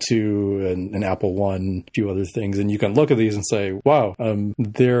 an Apple II and an Apple I, a few other things. And you can look at these and say, wow,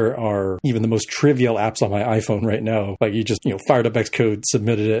 there are even the most trivial apps on my iPhone right now. Like, you just, fired up Xcode,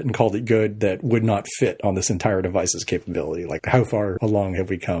 submitted it, and called it good, that would not fit on this entire device's capability. Like, how far along have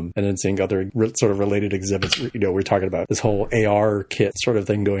we come? And then seeing other sort of related exhibits, we're talking about this whole AR kit sort of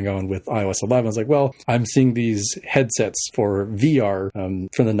thing going on with iOS 11. I was like, well, I'm seeing these headsets for VR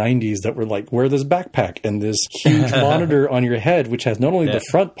from the 90s that were like, wear this backpack and this huge monitor on your head, which has not only the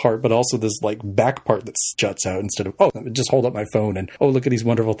front part, but also this like back part that juts out, instead of, just hold up my phone and, look at these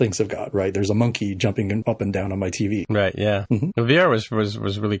wonderful things I've got, right? There's a monkey jumping up and down on my TV. Right, yeah. The VR was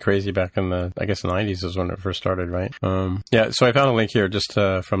really crazy back in the 90s is when it first started, right? So I found a link here just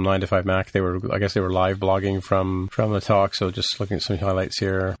from 9 to 5 Mac. They were live blogging from the talk, so just looking at some highlights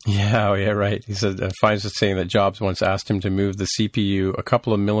here. Yeah, right. He said, Fines is saying that Jobs once asked him to move the CPU a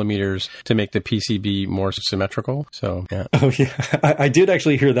couple of millimeters to make the PCB more symmetrical. So, yeah. Oh, yeah. I did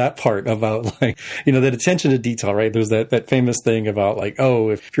actually hear that part about, like, that attention to detail, right? There's that famous thing about, like,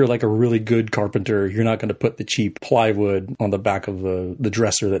 if you're like a really good carpenter, you're not going to put the cheap plywood on the back of the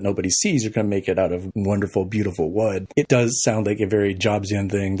dresser that nobody sees. You're going to make it out of wonderful, beautiful wood. It does sound like a very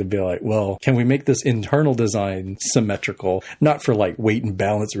Jobsian thing to be like, well, can we make this internal design symmetrical? Not for like weight and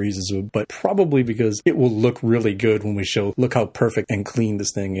balance reasons, but probably because it will look really good when we look how perfect and clean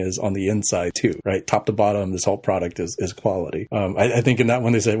this thing is on the inside too, right? Top to bottom, this whole product is quality. I think in that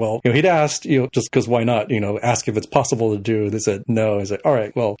one they said, well, he'd asked, just because why not, ask if it's possible to do. They said no. He's like, all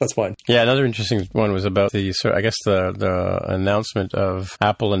right, well, that's fine. Yeah, another interesting one was about the announcement of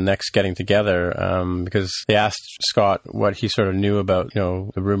Apple and Next getting together, because they asked Scott what he sort of knew about,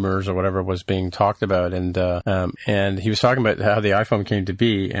 the rumors or whatever was being talked about, and he was talking about how the iPhone came to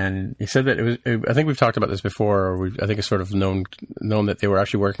be, and he said that I think we've talked about this before, or I think it's sort of known that they were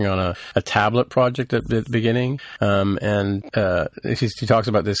actually working on a tablet project at the beginning, and he talks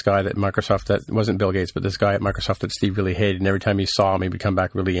about this guy that Microsoft, that wasn't Bill Gates, but this guy at Microsoft that Steve really hated, and every time he saw him, he would come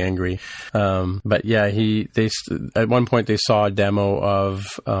back really angry. But yeah, at one point they saw a demo of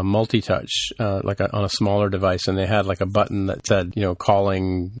multi-touch, on a smaller device, and they had like a button that said,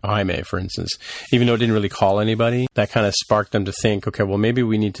 calling Jaime, for instance. Even though it didn't really call anybody, that kind of sparked them to think, okay, well, maybe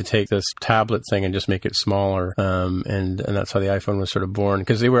we need to take this tablet thing and just make it smaller. And that's how the iPhone was sort of born,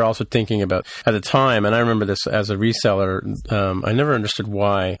 because they were also thinking about, at the time, and I remember this as a reseller, I never understood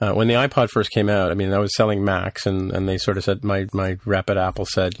why. When the iPod first came out, I was selling Macs, and they sort of said, my rep at Apple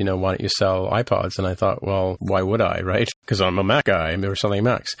said, why don't you sell iPods? And I thought, well, why would I, right? Because I'm a Mac guy, and they were selling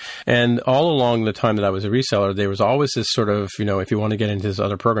Macs. And all along the time that I was a reseller, there was always this sort of, if you want to get into this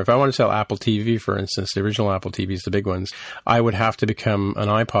other program, if I want to sell Apple TV, for instance, the original Apple TVs, the big ones, I would have to become an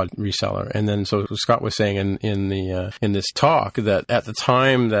iPod reseller. And then, so Scott was saying in this talk that at the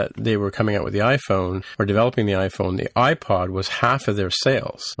time that they were coming out with the iPhone or developing the iPhone, the iPod was half of their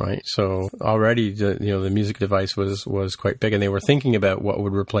sales, right? So already the music device was quite big, and they were thinking about what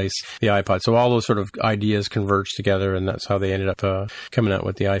would replace the iPod. So all those sort of ideas converged together, and that's how they ended up coming out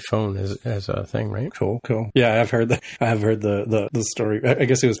with the iPhone as a thing, right? Cool. Yeah, I've heard that. I have heard the story. I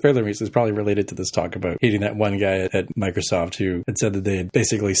guess it was fairly recent. It's probably related to this talk about hating that one guy at Microsoft who had said that they had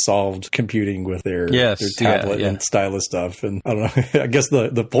basically solved computing with their tablet and stylus stuff. And I don't know. I guess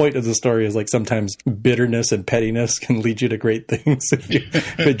the point of the story is like sometimes bitterness and pettiness can lead you to great things if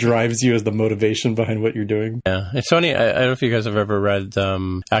it drives you as the motivation behind what you're doing. Yeah, it's funny. I don't know if you guys have ever read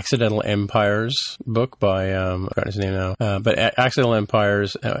Accidental Empires book by I forgot his name now, but Accidental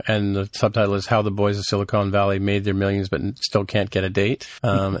Empires, and the subtitle is How the Boys of Silicon Valley Made Their Millions but Still Can't Get a Date.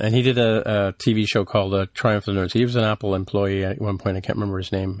 And he did a TV show called Triumph of the Nerds. He was an Apple employee at one point. I can't remember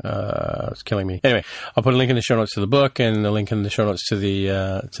his name. It's killing me. Anyway, I'll put a link in the show notes to the book and a link in the show notes to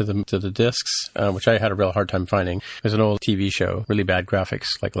the discs, which I had a real hard time finding. It was an old TV show, really bad graphics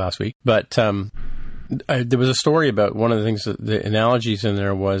like last week. But there was a story about one of the things that the analogies in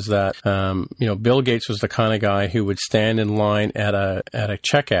there was that, Bill Gates was the kind of guy who would stand in line at a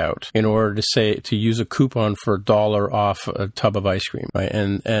checkout in order to use a coupon for $1 off a tub of ice cream, right?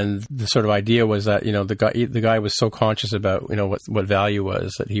 And the sort of idea was that, the guy was so conscious about, what value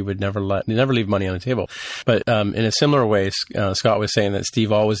was that he would never leave money on the table. But, in a similar way, Scott was saying that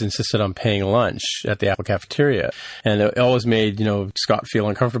Steve always insisted on paying lunch at the Apple cafeteria. And it always made, Scott feel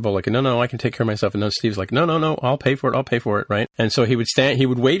uncomfortable, like, no, I can take care of myself. And Steve's like, no, I'll pay for it, right? And so he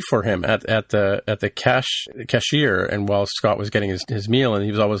would wait for him at the cashier, and while Scott was getting his meal, and he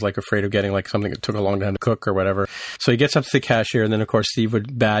was always like afraid of getting like something that took a long time to cook or whatever. So he gets up to the cashier, and then of course Steve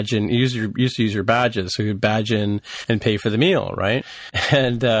would badge in. He used to use your badges, so he would badge in and pay for the meal, right?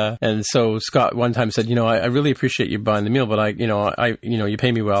 And so Scott one time said, I really appreciate you buying the meal, but you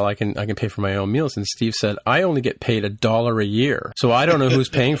pay me well, I can pay for my own meals. And Steve said, I only get paid $1 a year, so I don't know who's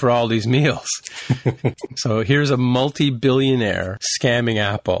paying for all these meals. So here's a multi-billionaire scamming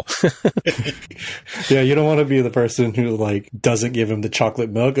Apple. Yeah, you don't want to be the person who like doesn't give him the chocolate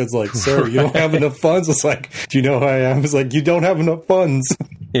milk. It's like, sir, you don't have enough funds. It's like, do you know who I am? It's like, you don't have enough funds.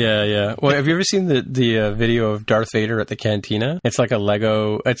 Yeah. Well, have you ever seen the video of Darth Vader at the cantina? It's like a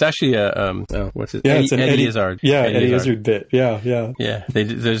Lego. It's actually what's it? Yeah, Eddie, it's an Eddie Izzard. Yeah, Eddie Izzard bit. Yeah. Yeah,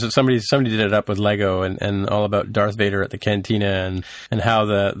 somebody did it up with Lego and all about Darth Vader at the cantina and how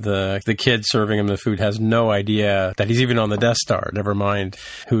the kid serving him the food has no idea that he's even on the Death Star. Never mind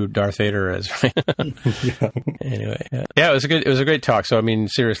who Darth Vader is. Right? Yeah. Anyway, yeah, it was a great talk. So I mean,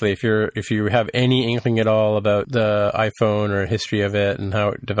 seriously, if you have any inkling at all about the iPhone or history of it and how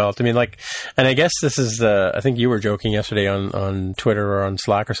it developed, I mean, like, and I guess this is I think you were joking yesterday on Twitter or on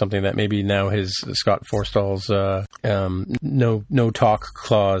Slack or something that maybe now his Scott Forstall's no talk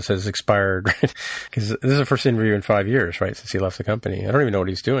clause has expired, right? Because this is the first interview in 5 years, right, since he left the company. I don't even know what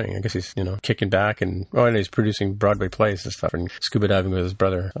he's doing. I guess he's kicking back and he's producing Broadway plays and stuff and scuba diving with his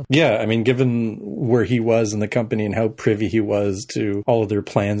brother. Yeah, I mean, given where he was in the company and how privy he was to all of their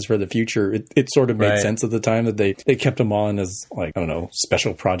plans for the future, it sort of made sense at the time that they kept him on as, like, I don't know, special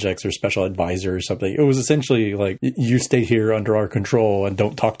special projects or special advisor or something. It was essentially like, you stay here under our control and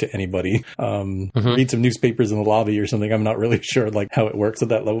don't talk to anybody. Read some newspapers in the lobby or something. I'm not really sure like how it works at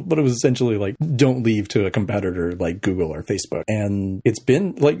that level, but it was essentially like, don't leave to a competitor like Google or Facebook. And it's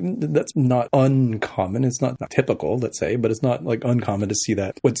been like, that's not uncommon. It's not typical, let's say, but it's not like uncommon to see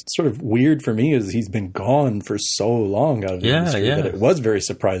that. What's sort of weird for me is he's been gone for so long out of the industry that it was very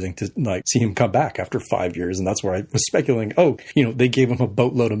surprising to like see him come back after 5 years. And that's where I was speculating, they gave him a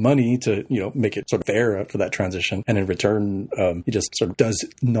boatload of money to, make it sort of fair for that transition. And in return, he just sort of does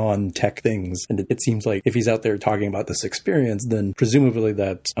non-tech things. And it seems like if he's out there talking about this experience, then presumably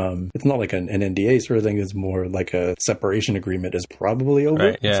that it's not like an NDA sort of thing. It's more like a separation agreement is probably over.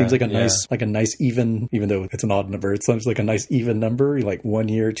 Right, It seems like a nice even, even though it's an odd number, it seems like a nice even number, like 1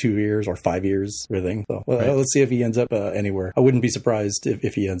 year, 2 years, or 5 years sort of thing. So let's see if he ends up anywhere. I wouldn't be surprised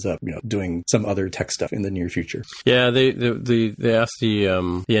if he ends up, doing some other tech stuff in the near future. Yeah, they asked the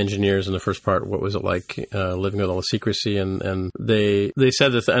engineers in the first part, what was it like living with all the secrecy, and they said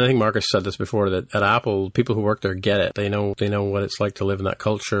this, and I think Marcus said this before, that at Apple, people who work there get it. They know what it's like to live in that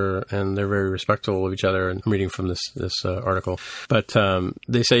culture, and they're very respectful of each other. And I'm reading from this article, but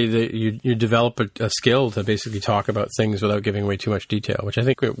they say that you develop a skill to basically talk about things without giving away too much detail, which I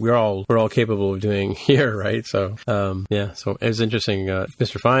think we're all capable of doing here, right? So so it was interesting.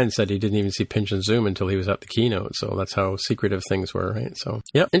 Mr. Fine said he didn't even see Pinch and Zoom until he was at the keynote, so that's how secretive things were, right? So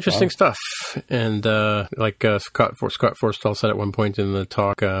interesting stuff. And Scott Forstall said at one point in the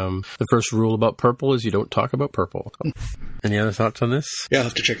talk, the first rule about purple is you don't talk about purple. Any other thoughts on this? Yeah, I'll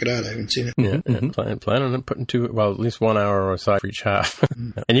have to check it out. I haven't seen it. Yeah, plan on putting at least 1 hour aside for each half.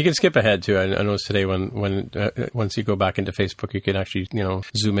 And you can skip ahead too. I noticed today when once you go back into Facebook, you can actually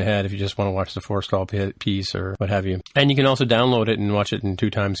zoom ahead if you just want to watch the Forstall piece or what have you. And you can also download it and watch it in 2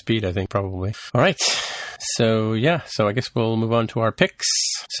 times speed, I think, probably. All right. So I guess we'll move on to our picks.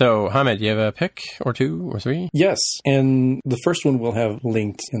 So Hamid, do you have a pick or 2 or 3? Yes, and the first one we'll have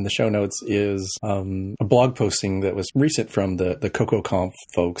linked in the show notes is a blog posting that was recent from the CocoaConf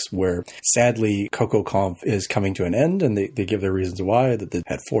folks, where sadly CocoaConf is coming to an end, and they give their reasons why, that they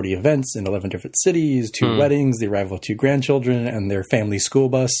had 40 events in 11 different cities, 2 weddings, the arrival of 2 grandchildren, and their family school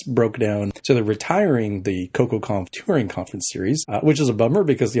bus broke down. So they're retiring the CocoaConf touring conference series, which is a bummer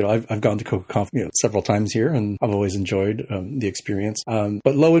because, I've gone to CocoaConf, several times here, and I've always enjoyed the experience.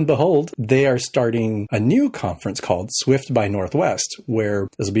 But lo and behold, they are starting a new conference called Swift by Northwest, where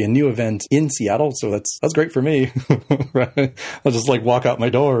this will be a new event in Seattle. So that's great for me. Right? I'll just walk out my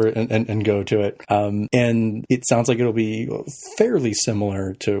door and go to it. And it sounds like it'll be fairly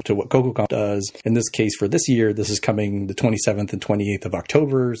similar to what CocoaConf does. In this case, for this year, this is coming the 27th and 28th of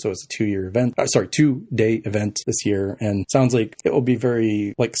October. So it's a 2-year event. 2-day event this year. And sounds like it will be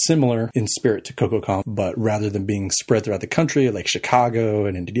very similar in spirit to CocoaConf, but rather than being spread throughout the country, like Chicago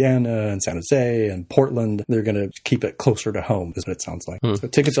and Indiana and San Jose and Portland, they're going to keep it closer to home, is what it sounds like. So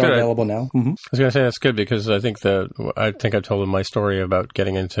tickets are available now. I was going to say that's good, because I think I've told them my story about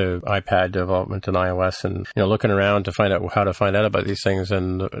getting into iPad development and iOS, and looking around to find out how to find out about these things.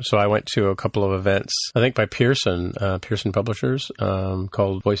 And so I went to a couple of events, I think by Pearson Publishers,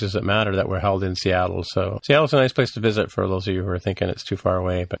 called Voices That Matter, that were held in Seattle. So Seattle's a nice place to visit for those of you who are thinking it's too far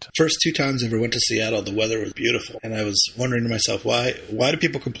away. But first 2 times I ever went to Seattle, the weather was beautiful, and I was wondering to myself, why do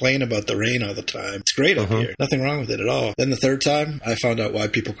people complain about the rain all the time? It's great up here, nothing wrong with it at all. Then the 3rd time, I found out why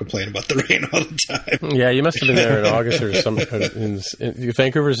people complain about the rain all the time. Yeah, you must have been there in August or something.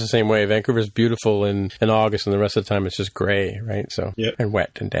 Vancouver's the same way. Vancouver's beautiful in August, and the rest of the time it's just gray, right? So and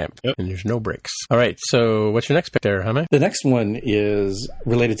wet and damp, and there's no breaks. All right, so what's your next pick there, Hamid? The next one is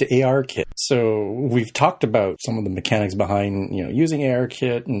related to ARKit. So we've talked about some of the mechanics behind using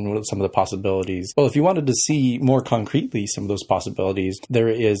ARKit and what some of the possibilities. Well, if you wanted to see more concretely some of those possibilities, there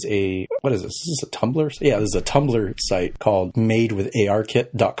is what is this? Is this a Tumblr? Yeah, there's a Tumblr site called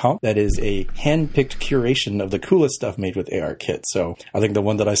madewitharkit.com that is a hand-picked curation of the coolest stuff made with ARKit. So I think the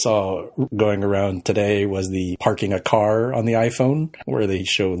one that I saw going around today was the parking a car on the iPhone, where they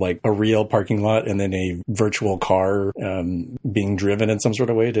show a real parking lot and then a virtual car being driven in some sort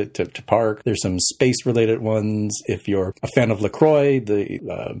of way to park. There's some space-related ones. If you're a fan of LaCroix,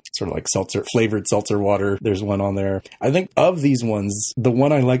 the sort of flavored seltzer water, there's one on there. I think of these ones, the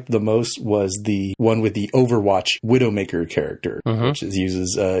one I liked the most was the one with the Overwatch Widowmaker character, which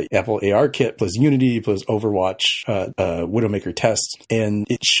uses Apple ARKit plus Unity plus Overwatch Widowmaker test. And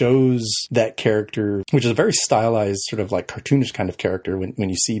it shows that character, which is a very stylized, sort of cartoonish kind of character when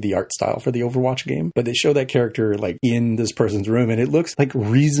you see the art style for the Overwatch game. But they show that character in this person's room, and it looks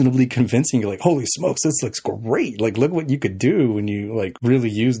reasonably convincing. You're like, holy smokes, this looks great. Look what you could do when you really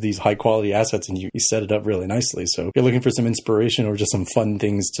use these high quality assets and you he set it up really nicely. So if you're looking for some inspiration or just some fun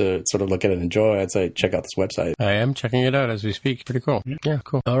things to sort of look at and enjoy, I'd say check out this website. I am checking it out as we speak. Pretty cool. Yeah,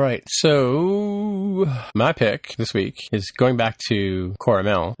 cool. All right. So my pick this week is going back to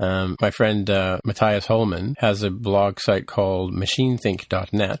CoreML. My friend Matthias Holman has a blog site called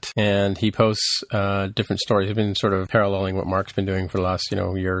machinethink.net, and he posts different stories. He's been sort of paralleling what Mark's been doing for the last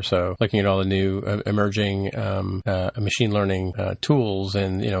year or so, looking at all the new emerging machine learning tools.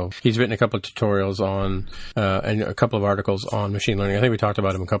 And he's written a couple of tutorials on and a couple of articles on machine learning. I think we talked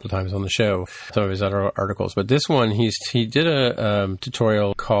about him a couple of times on the show, some of his other articles. But this one, he did a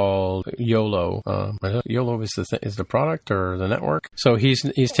tutorial called YOLO. YOLO is the product or the network. So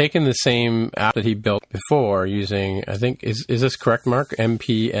he's taken the same app that he built before using, I think, is this correct, Mark?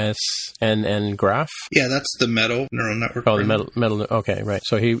 MPSNN Graph? Yeah, that's the Metal neural network. Oh, the Metal. Okay, right.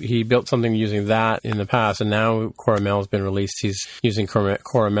 So he built something using that in the past, and now CoreML has been released. He's using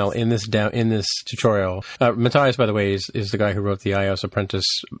CoreML in this tutorial. Matthias, by the way, is the guy who wrote the iOS Apprentice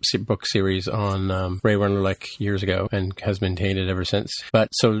book series on Ray Wenderlich years ago and has maintained it ever since. But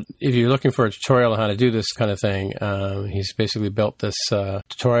so if you're looking for a tutorial on how to do this kind of thing, he's basically built this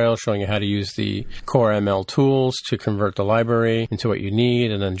tutorial showing you how to use the CoreML tools to convert the library into what you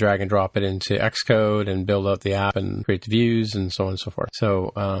need, and then drag and drop it into Xcode and build out the app and create the views and so on and so forth.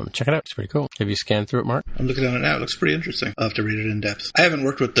 So check it out. It's pretty cool. Have you scanned through it, Mark? I'm looking at it now. It looks pretty interesting. I'll have to read it in depth. I haven't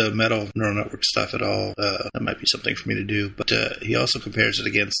worked with the Metal neural network stuff at all. That might be something for me to do. But he also compares it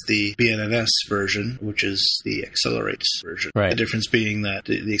against the BNNS version, which is the Accelerate version. Right. The difference being that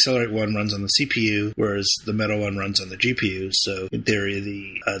the Accelerate one runs on the CPU, whereas the Metal one runs on the GPU. So in theory,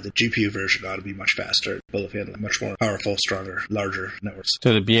 the GPU version ought to be much faster, able to handle much more powerful, stronger, larger networks.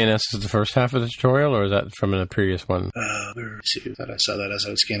 So the BNS is the first half of the tutorial, or is that from a previous one? Let's see. I thought I saw that as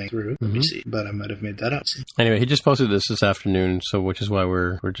I was scanning through. Let me see. But I might have made that up. Anyway, he just posted this afternoon, so which is why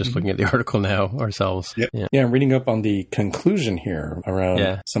we're just looking at the article now ourselves. Yep. Yeah, I'm reading up on the conclusion here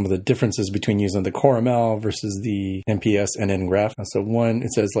around some of the differences between using the CoreML versus the MPS and NGraph. So one,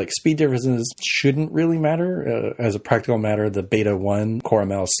 it says speed differences shouldn't really matter. As a practical matter, the beta 1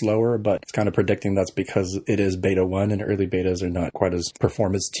 CoreML is slower, but it's kind of predicting that's because it is beta 1 and early betas are not quite as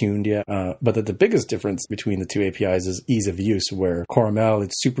performance tuned yet. But the biggest difference between the two APIs is ease of use, where CoreML,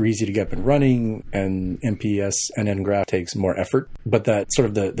 it's super easy to get up and running, and MPS and NGraph takes more effort. But that sort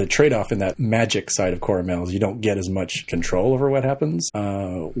of the trade-off in that magic side of CoreML is you don't get as much control over what happens,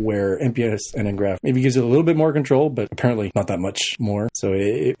 where MPS and NGraph maybe gives you a little bit more control, but apparently not that much more. So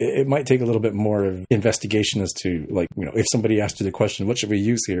it might take a little bit more of investigation as to, if somebody asked you the question, what should we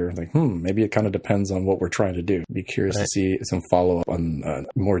use here? Maybe it kind of depends on what we're trying to do. Be curious to see some follow-up on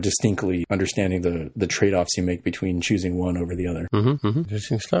more distinctly understanding the trade-offs you make between choosing one over the other.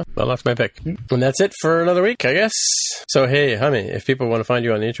 Interesting stuff. Well, that's my pick. And that's it for another week, I guess. So, hey, Hami, if people want to find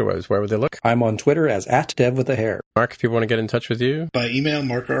you on the interwebs, where would they look? I'm on Twitter as @DevWithAHair. Mark, if people want to get in touch with you? By email,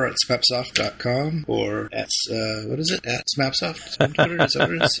 markr@smapsoft.com or at Smapsoft on Twitter? Is that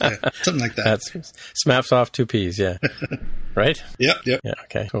what it is? Yeah, something like that. That's Smapsoft, 2 Ps, yeah. Right? Yep. Yeah,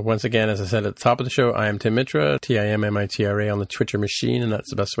 okay. So once again, as I said at the top of the show, I am Tim Mitra, TIMMITRA on the Twitter machine, and that's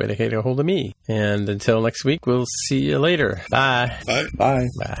the best way to get a hold of me. And until next week, we'll see you later. Bye. Bye. Bye.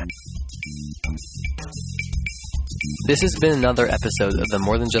 Bye. This has been another episode of the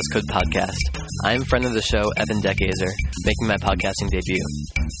More Than Just Code podcast. I am friend of the show, Evan Deckazer, making my podcasting debut.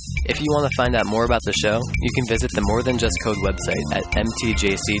 If you want to find out more about the show, you can visit the More Than Just Code website at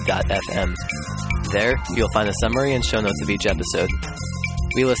mtjc.fm. There, you'll find a summary and show notes of each episode.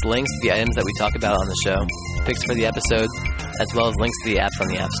 We list links to the items that we talk about on the show, picks for the episode, as well as links to the apps on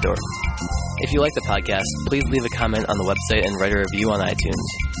the App Store. If you like the podcast, please leave a comment on the website and write a review on iTunes.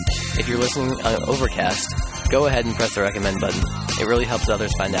 If you're listening on Overcast, go ahead and press the recommend button. It really helps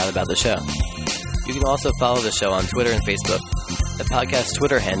others find out about the show. You can also follow the show on Twitter and Facebook. The podcast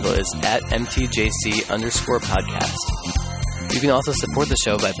Twitter handle is @MTJC_podcast. You can also support the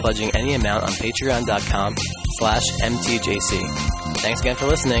show by pledging any amount on patreon.com/MTJC. Thanks again for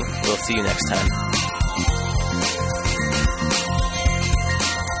listening. We'll see you next time.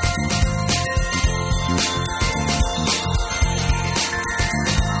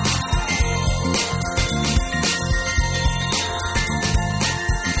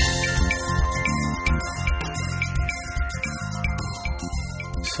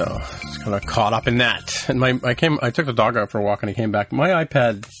 So it's kind of caught up in that. And I took the dog out for a walk and I came back.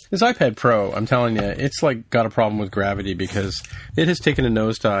 This iPad Pro, I'm telling you, it's got a problem with gravity because it has taken a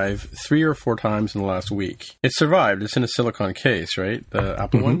nosedive 3 or 4 times in the last week. It survived. It's in a silicone case, right? The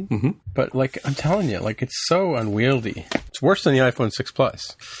Apple one. But like I'm telling you, like it's so unwieldy. It's worse than the iPhone 6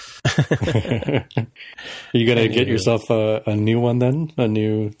 Plus. You gonna get yourself a new one then? A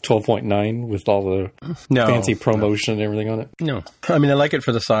new 12.9 with all the fancy promotion and everything on it? No. I mean, I like it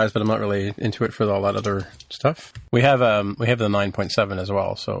for the size, but I'm not really into it for all that other stuff. We have the 9.7 as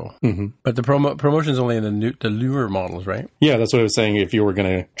well, so. Mm-hmm. But the promotion's only in the newer models, right? Yeah, that's what I was saying. If you were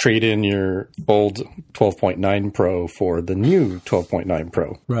going to trade in your old 12.9 Pro for the new 12.9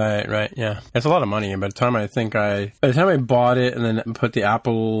 Pro. Right, yeah. It's a lot of money, and by the time I bought it and then put the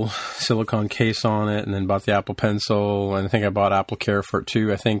Apple silicone case on it and then bought the Apple Pencil, and I think I bought Apple Care for it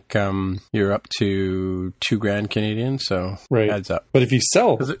too. I think you're up to $2,000 Canadian, so right. Adds up. But if you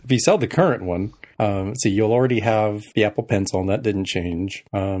sell the current one, so you'll already have the Apple Pencil, and that didn't change.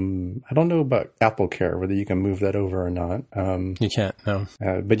 I don't know about Apple Care, whether you can move that over or not. You can't, no.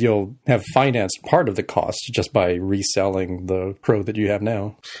 But you'll have financed part of the cost just by reselling the Pro that you have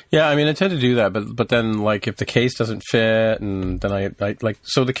now. Yeah, I mean, I tend to do that, but then, like, if the case doesn't fit, and then I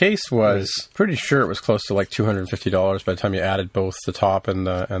so the case was pretty sure it was close to like $250 by the time you added both the top and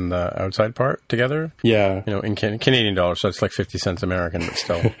the outside part together. Yeah. You know, in Canadian dollars, so it's like 50 cents American, but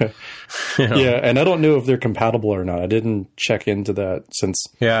still. Yeah, and I don't know if they're compatible or not. I didn't check into that since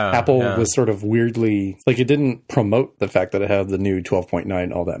Apple was sort of weirdly, like, it didn't promote the fact that it had the new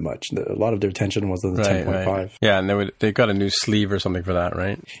 12.9 all that much. A lot of their attention was on the 10.5. Right. Yeah, and they got a new sleeve or something for that,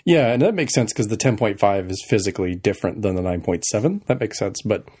 right? Yeah, and that makes sense because the 10.5 is physically different than the 9.7. That makes sense,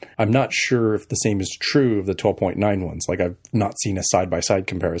 but I'm not sure if the same is true of the 12.9 ones. Like, I've not seen a side-by-side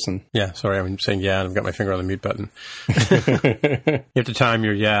comparison. Yeah, sorry, I'm saying and I've got my finger on the mute button. You have to time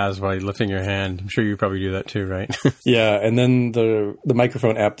your yeahs while you're lifting your hand. I'm sure you probably do that too, right? Yeah, and then the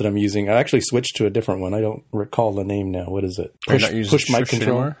microphone app that I'm using, I actually switched to a different one. I don't recall the name now. What is it? Push Mic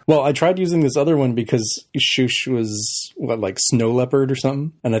Control. Anymore? Well, I tried using this other one because Shush was like Snow Leopard or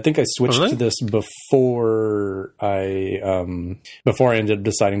something, and I think I switched to this before I ended up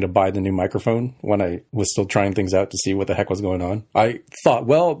deciding to buy the new microphone when I was still trying things out to see what the heck was going on. I thought,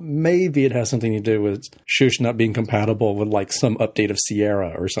 well, maybe it has something to do with Shush not being compatible with like some update of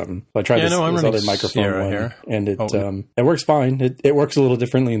Sierra or something. So I tried this other microphone Sierra one, here. And it works fine. It works a little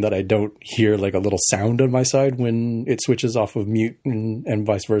differently in that I don't hear like a little sound on my side when it switches off of mute and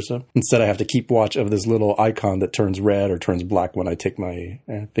vice versa. Instead, I have to keep watch of this little icon that turns red or turns black when I take my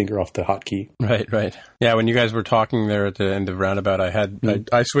finger off the hotkey. Right. Yeah, when you guys were talking there at the end of Roundabout,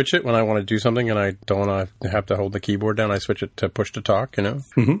 I switch it when I want to do something and I don't want to have to hold the keyboard down. I switch it to push to talk, you know.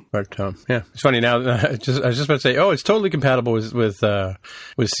 Mm-hmm. But yeah, it's funny now. I was just about to say, it's totally compatible with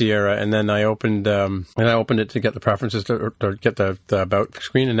Sierra, and then I opened it to get the preferences or get the about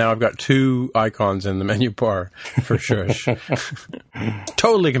screen, and now I've got two icons in the menu bar for Shush.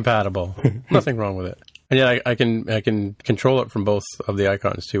 Totally compatible. Nothing wrong with it. And yet I can control it from both of the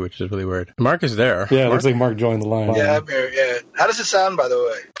icons too, which is really weird. Mark is there. Yeah, it looks like Mark joined the line. Yeah, I'm here. Yeah. How does it sound, by the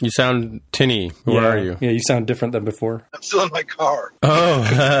way? You sound tinny. Where are you? Yeah, you sound different than before. I'm still in my car.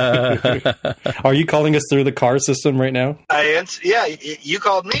 Oh. Are you calling us through the car system right now? Yeah, you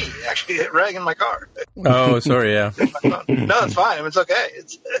called me. Actually, it rang in my car. Oh, sorry, yeah. No, it's fine. I mean, it's okay.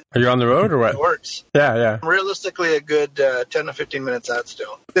 Are you on the road or what? It works. Yeah. Realistically, a good 10 to 15 minutes out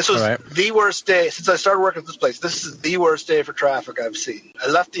still. This was the worst day since I started working at this place. This is the worst day for traffic I've seen. I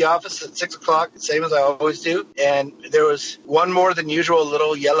left the office at 6 o'clock, same as I always do, and there was one more than usual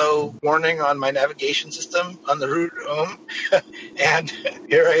little yellow warning on my navigation system on the route home. And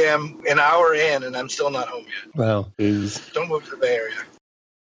here I am an hour in, and I'm still not home yet. Well, don't move to the Bay Area.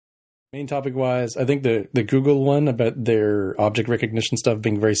 Main topic-wise, I think the Google one about their object recognition stuff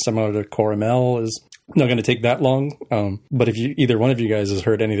being very similar to Core ML is not going to take that long. But if either one of you guys has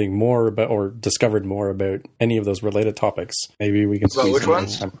heard anything more about or discovered more about any of those related topics, maybe we can squeeze which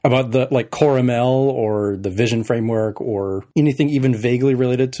ones? About the like Core ML or the Vision framework or anything even vaguely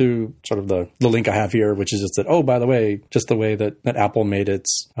related to sort of the link I have here, which is just that, by the way, just the way that Apple made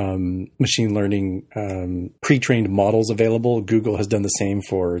its machine learning pre-trained models available, Google has done the same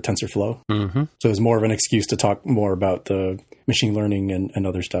for TensorFlow. Mm-hmm. So it's more of an excuse to talk more about the machine learning and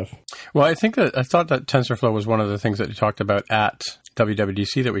other stuff. Well, I thought that TensorFlow was one of the things that you talked about at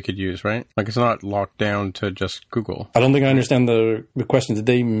WWDC that we could use, right? Like, it's not locked down to just Google. I don't think I understand the question. Did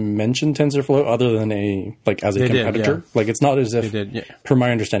they mention TensorFlow other than as a competitor? Did, yeah. Like, it's not as if, per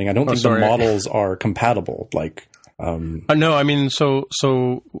my understanding, I don't think the models are compatible. Like, no, I mean, so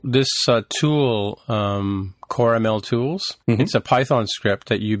this tool Core ML Tools. Mm-hmm. It's a Python script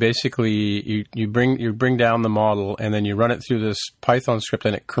that you basically you bring down the model and then you run it through this Python script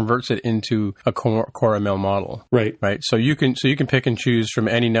and it converts it into a Core ML model. Right. So you can pick and choose from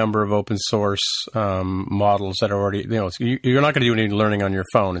any number of open source models that are already, you're not going to do any learning on your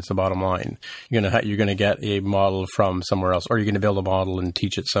phone. It's the bottom line. You're going to get a model from somewhere else, or you're going to build a model and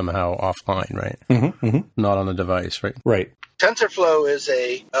teach it somehow offline, right? Mm-hmm, mm-hmm. Not on the device, right? Right. TensorFlow is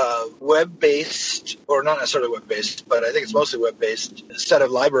a web-based, or not necessarily web-based, but I think it's mostly web-based set of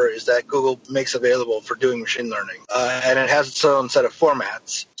libraries that Google makes available for doing machine learning. And it has its own set of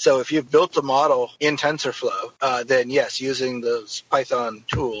formats. So if you've built a model in TensorFlow, then yes, using those Python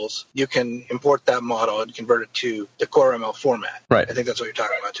tools, you can import that model and convert it to the Core ML format. Right. I think that's what you're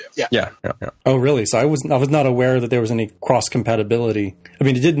talking about too. Yeah. Oh, really? So I was not aware that there was any cross-compatibility. I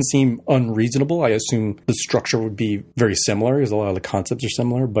mean, it didn't seem unreasonable. I assume the structure would be very similar because a lot of the concepts are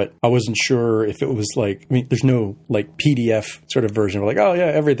similar, but I wasn't sure if it was like, I mean, there's no like PDF sort of version where like, oh yeah,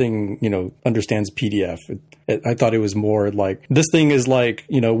 everything, understands PDF. I thought it was more like, this thing is like,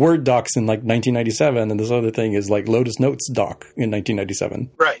 Word docs in like 1997, and this other thing is like Lotus Notes doc in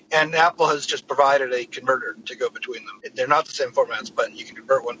 1997. Right. And Apple has just provided a converter to go between them. They're not the same formats, but you can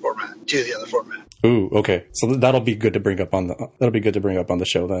convert one format to the other format. Ooh, okay. So that'll be good to bring up on the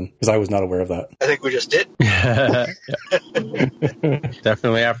show then, because I was not aware of that. I think we just did.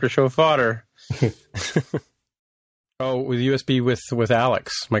 Definitely after show fodder. Oh, with USB with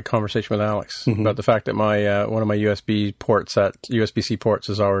Alex, my conversation with Alex about the fact that my one of my USB-C ports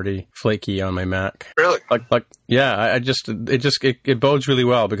is already flaky on my Mac. Really? Yeah, it bodes really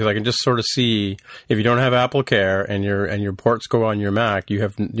well because I can just sort of see if you don't have AppleCare and your ports go on your Mac,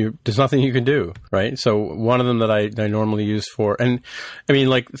 there's nothing you can do, right? So one of them that I normally use for, and I mean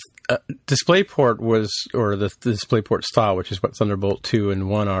DisplayPort or the DisplayPort style, which is what Thunderbolt 2 and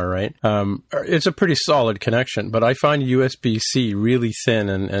 1 are, right? It's a pretty solid connection, but I find USB-C really thin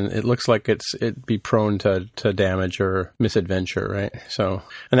and it looks like it'd be prone to damage or misadventure, right? So,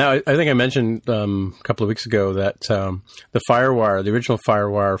 and now I think I mentioned a couple of weeks ago that the original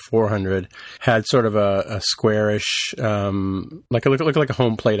FireWire 400 had sort of a squarish, like a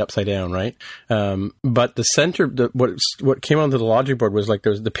home plate upside down, right? But the center, what came onto the logic board was like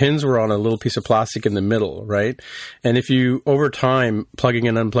the pins were on a little piece of plastic in the middle, right? And if you, over time, plugging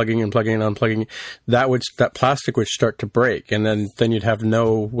and unplugging and plugging and unplugging, that plastic would start to break, and then you'd have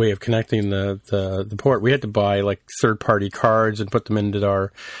no way of connecting the port. We had to buy like third-party cards and put them into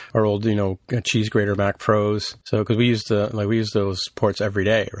our old, cheese grater Mac Pros. So, because we use those ports every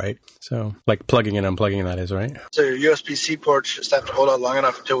day, right? So, like plugging and unplugging, that is, right? So your USB-C ports just have to hold out long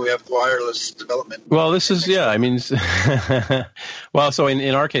enough until we have wireless development. Well, this is, I mean, well, so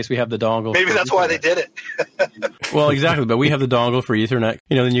in our case, we have the dongle. Maybe that's why they did it. Well, exactly. But we have the dongle for Ethernet.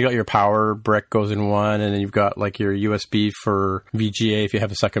 Then you got your power brick goes in one, and then you've got like your USB for VGA if you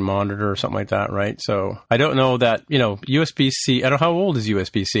have a second monitor or something like that, right? So I don't know that, USB-C, I don't know how old is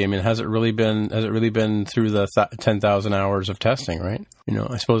USB-C? I mean, has it really been through the 10,000 hours of testing, right?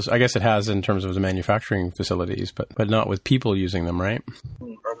 I guess it has in terms of the manufacturing facilities, but not with people using them, right?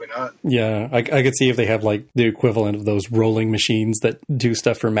 Probably not. Yeah, I could see if they have like the equivalent of those rolling machines that do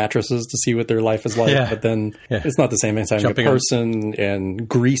stuff for mattresses to see what their life is like, but then it's not the same as having a person and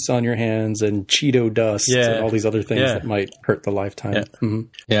grease on your hands and Cheeto dust and all these other things that might hurt the lifetime. Yeah. Mm-hmm.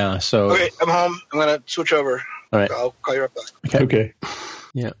 Yeah. So okay, I'm home. I'm gonna switch over. All right. I'll call you right back. Okay.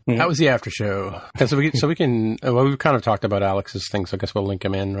 Yeah. How was the after show? So we can, we've kind of talked about Alex's thing, so I guess we'll link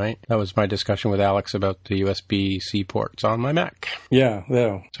him in, right? That was my discussion with Alex about the USB-C ports on my Mac. Yeah.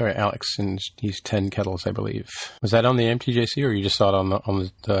 Sorry, Alex, and he's 10 kettles, I believe. Was that on the MTJC, or you just saw it on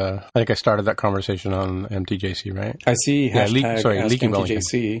the I think I started that conversation on MTJC, right? I see. Leaky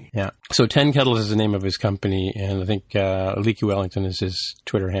Wellington. Yeah. So 10 kettles is the name of his company, and I think Leaky Wellington is his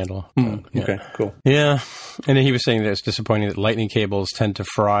Twitter handle. Okay, cool. Yeah. And then he was saying that it's disappointing that lightning cables tend to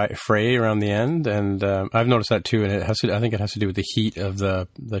fray around the end, and I've noticed that too. And I think it has to do with the heat of the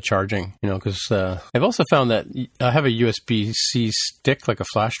charging. Because I've also found that I have a USB-C stick, like a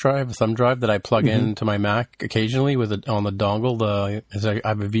flash drive, a thumb drive that I plug into my Mac occasionally on the dongle. I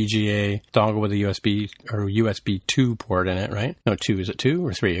have a VGA dongle with a USB or USB 2 port in it, right? No, 2. Is it 2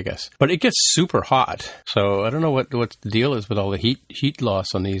 or 3? I guess. But it gets super hot, so I don't know what the deal is with all the heat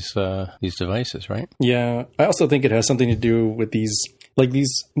loss on these devices, right? Yeah, I also think it has something to do with these like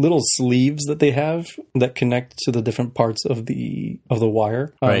these little sleeves that they have that connect to the different parts of the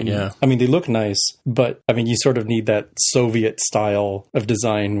wire. Right. Yeah. I mean, they look nice, but I mean, you sort of need that Soviet style of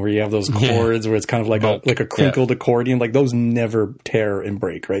design where you have those cords where it's kind of like a crinkled accordion. Like those never tear and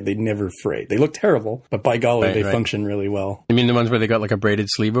break, right? They never fray. They look terrible, but by golly, they function really well. You mean the ones where they got like a braided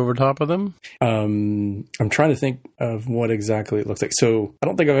sleeve over top of them? I'm trying to think of what exactly it looks like. So I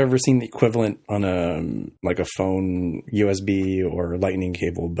don't think I've ever seen the equivalent on a phone USB or lightning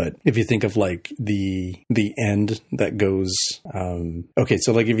cable, but if you think of like the end that goes, okay,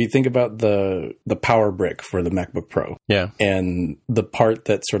 so like if you think about the power brick for the MacBook Pro, and the part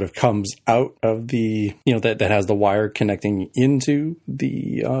that sort of comes out of the, that has the wire connecting into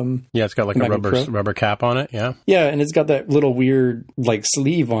the it's got like a rubber cap on it, and it's got that little weird like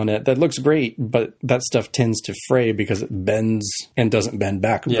sleeve on it that looks great, but that stuff tends to fray because it bends and doesn't bend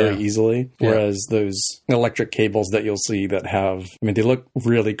back very easily, whereas those electric cables that you'll see that have, I mean, they look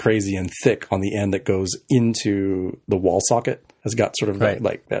really crazy and thick on the end that goes into the wall socket. Has got sort of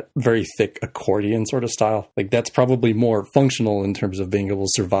that very thick accordion sort of style. Like that's probably more functional in terms of being able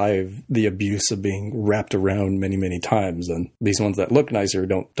to survive the abuse of being wrapped around many, many times than these ones that look nicer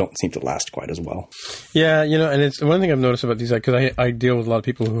don't seem to last quite as well. Yeah, and it's one thing I've noticed about these, because I deal with a lot of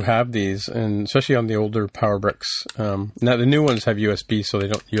people who have these, and especially on the older power bricks. Now the new ones have USB, so they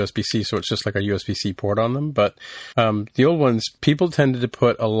don't USB-C, so it's just like a USB-C port on them. But the old ones, people tended to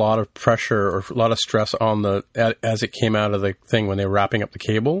put a lot of pressure or a lot of stress on as it came out of the thing when they were wrapping up the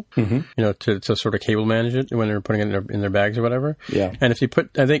cable, to sort of cable manage it when they were putting it in their bags or whatever. Yeah. And if you put,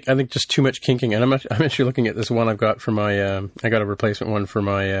 I think just too much kinking. And I'm actually looking at this one I've got for my, I got a replacement one for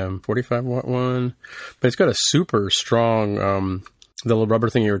my 45 watt one, but it's got a super strong, the little rubber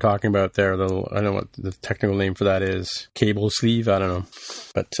thing you were talking about there, I don't know what the technical name for that is. Cable sleeve, I don't know.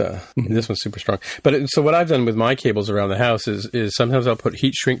 But this one's super strong. But so what I've done with my cables around the house is sometimes I'll put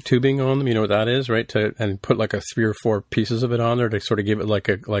heat shrink tubing on them. You know what that is, right? And put like 3 or 4 pieces of it on there to sort of give it like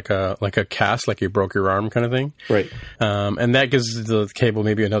a cast, like you broke your arm kind of thing. Right. And that gives the cable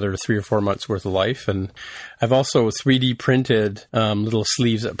maybe another 3 or 4 months worth of life. And I've also 3D printed little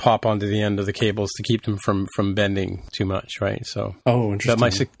sleeves that pop onto the end of the cables to keep them from bending too much, right? So. Oh, interesting.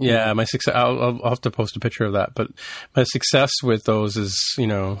 My success. I'll have to post a picture of that. But my success with those is,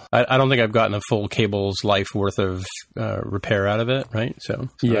 I don't think I've gotten a full cable's life worth of repair out of it, right? So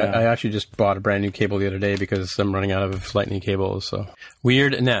I actually just bought a brand new cable the other day because I'm running out of lightning cables. So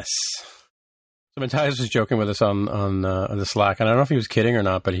weirdness. So Matthias was joking with us on the Slack, and I don't know if he was kidding or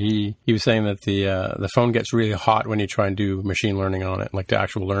not, but he was saying that the phone gets really hot when you try and do machine learning on it, like the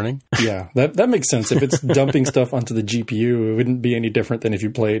actual learning. Yeah, that makes sense. If it's dumping stuff onto the GPU, it wouldn't be any different than if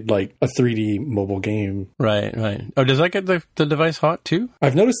you played like a 3D mobile game. Right. Oh, does that get the device hot too?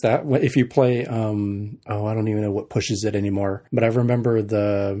 I've noticed that if you play, I don't even know what pushes it anymore, but I remember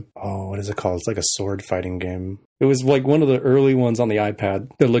what is it called? It's like a sword fighting game. It was like one of the early ones on the iPad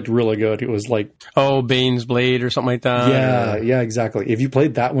that looked really good. It was like... Oh, Bane's Blade or something like that? Yeah, exactly. If you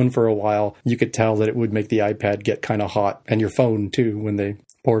played that one for a while, you could tell that it would make the iPad get kind of hot. And your phone, too, when they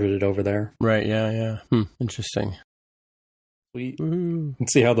ported it over there. Right, yeah. Interesting. We can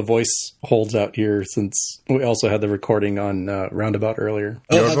see how the voice holds out here since we also had the recording on Roundabout earlier.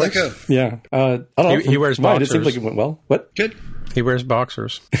 Oh, how'd that go? Yeah. I don't know. He wears boxers. It seems like it went well. What? Good. He wears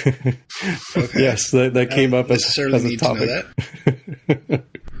boxers. Okay. Yes, that came up as a topic. To know that.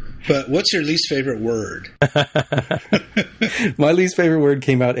 But what's your least favorite word? My least favorite word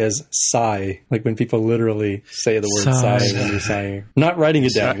came out as sigh, like when people literally say the word sigh when they're sighing. Not writing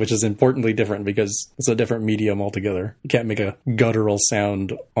it down, which is importantly different because it's a different medium altogether. You can't make a guttural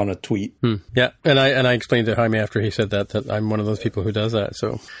sound on a tweet. Yeah, and I explained to Jaime after he said that I'm one of those people who does that.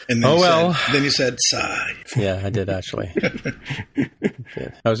 So, and then then you said sigh. Yeah, I did actually.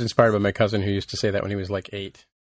 I was inspired by my cousin who used to say that when he was like 8.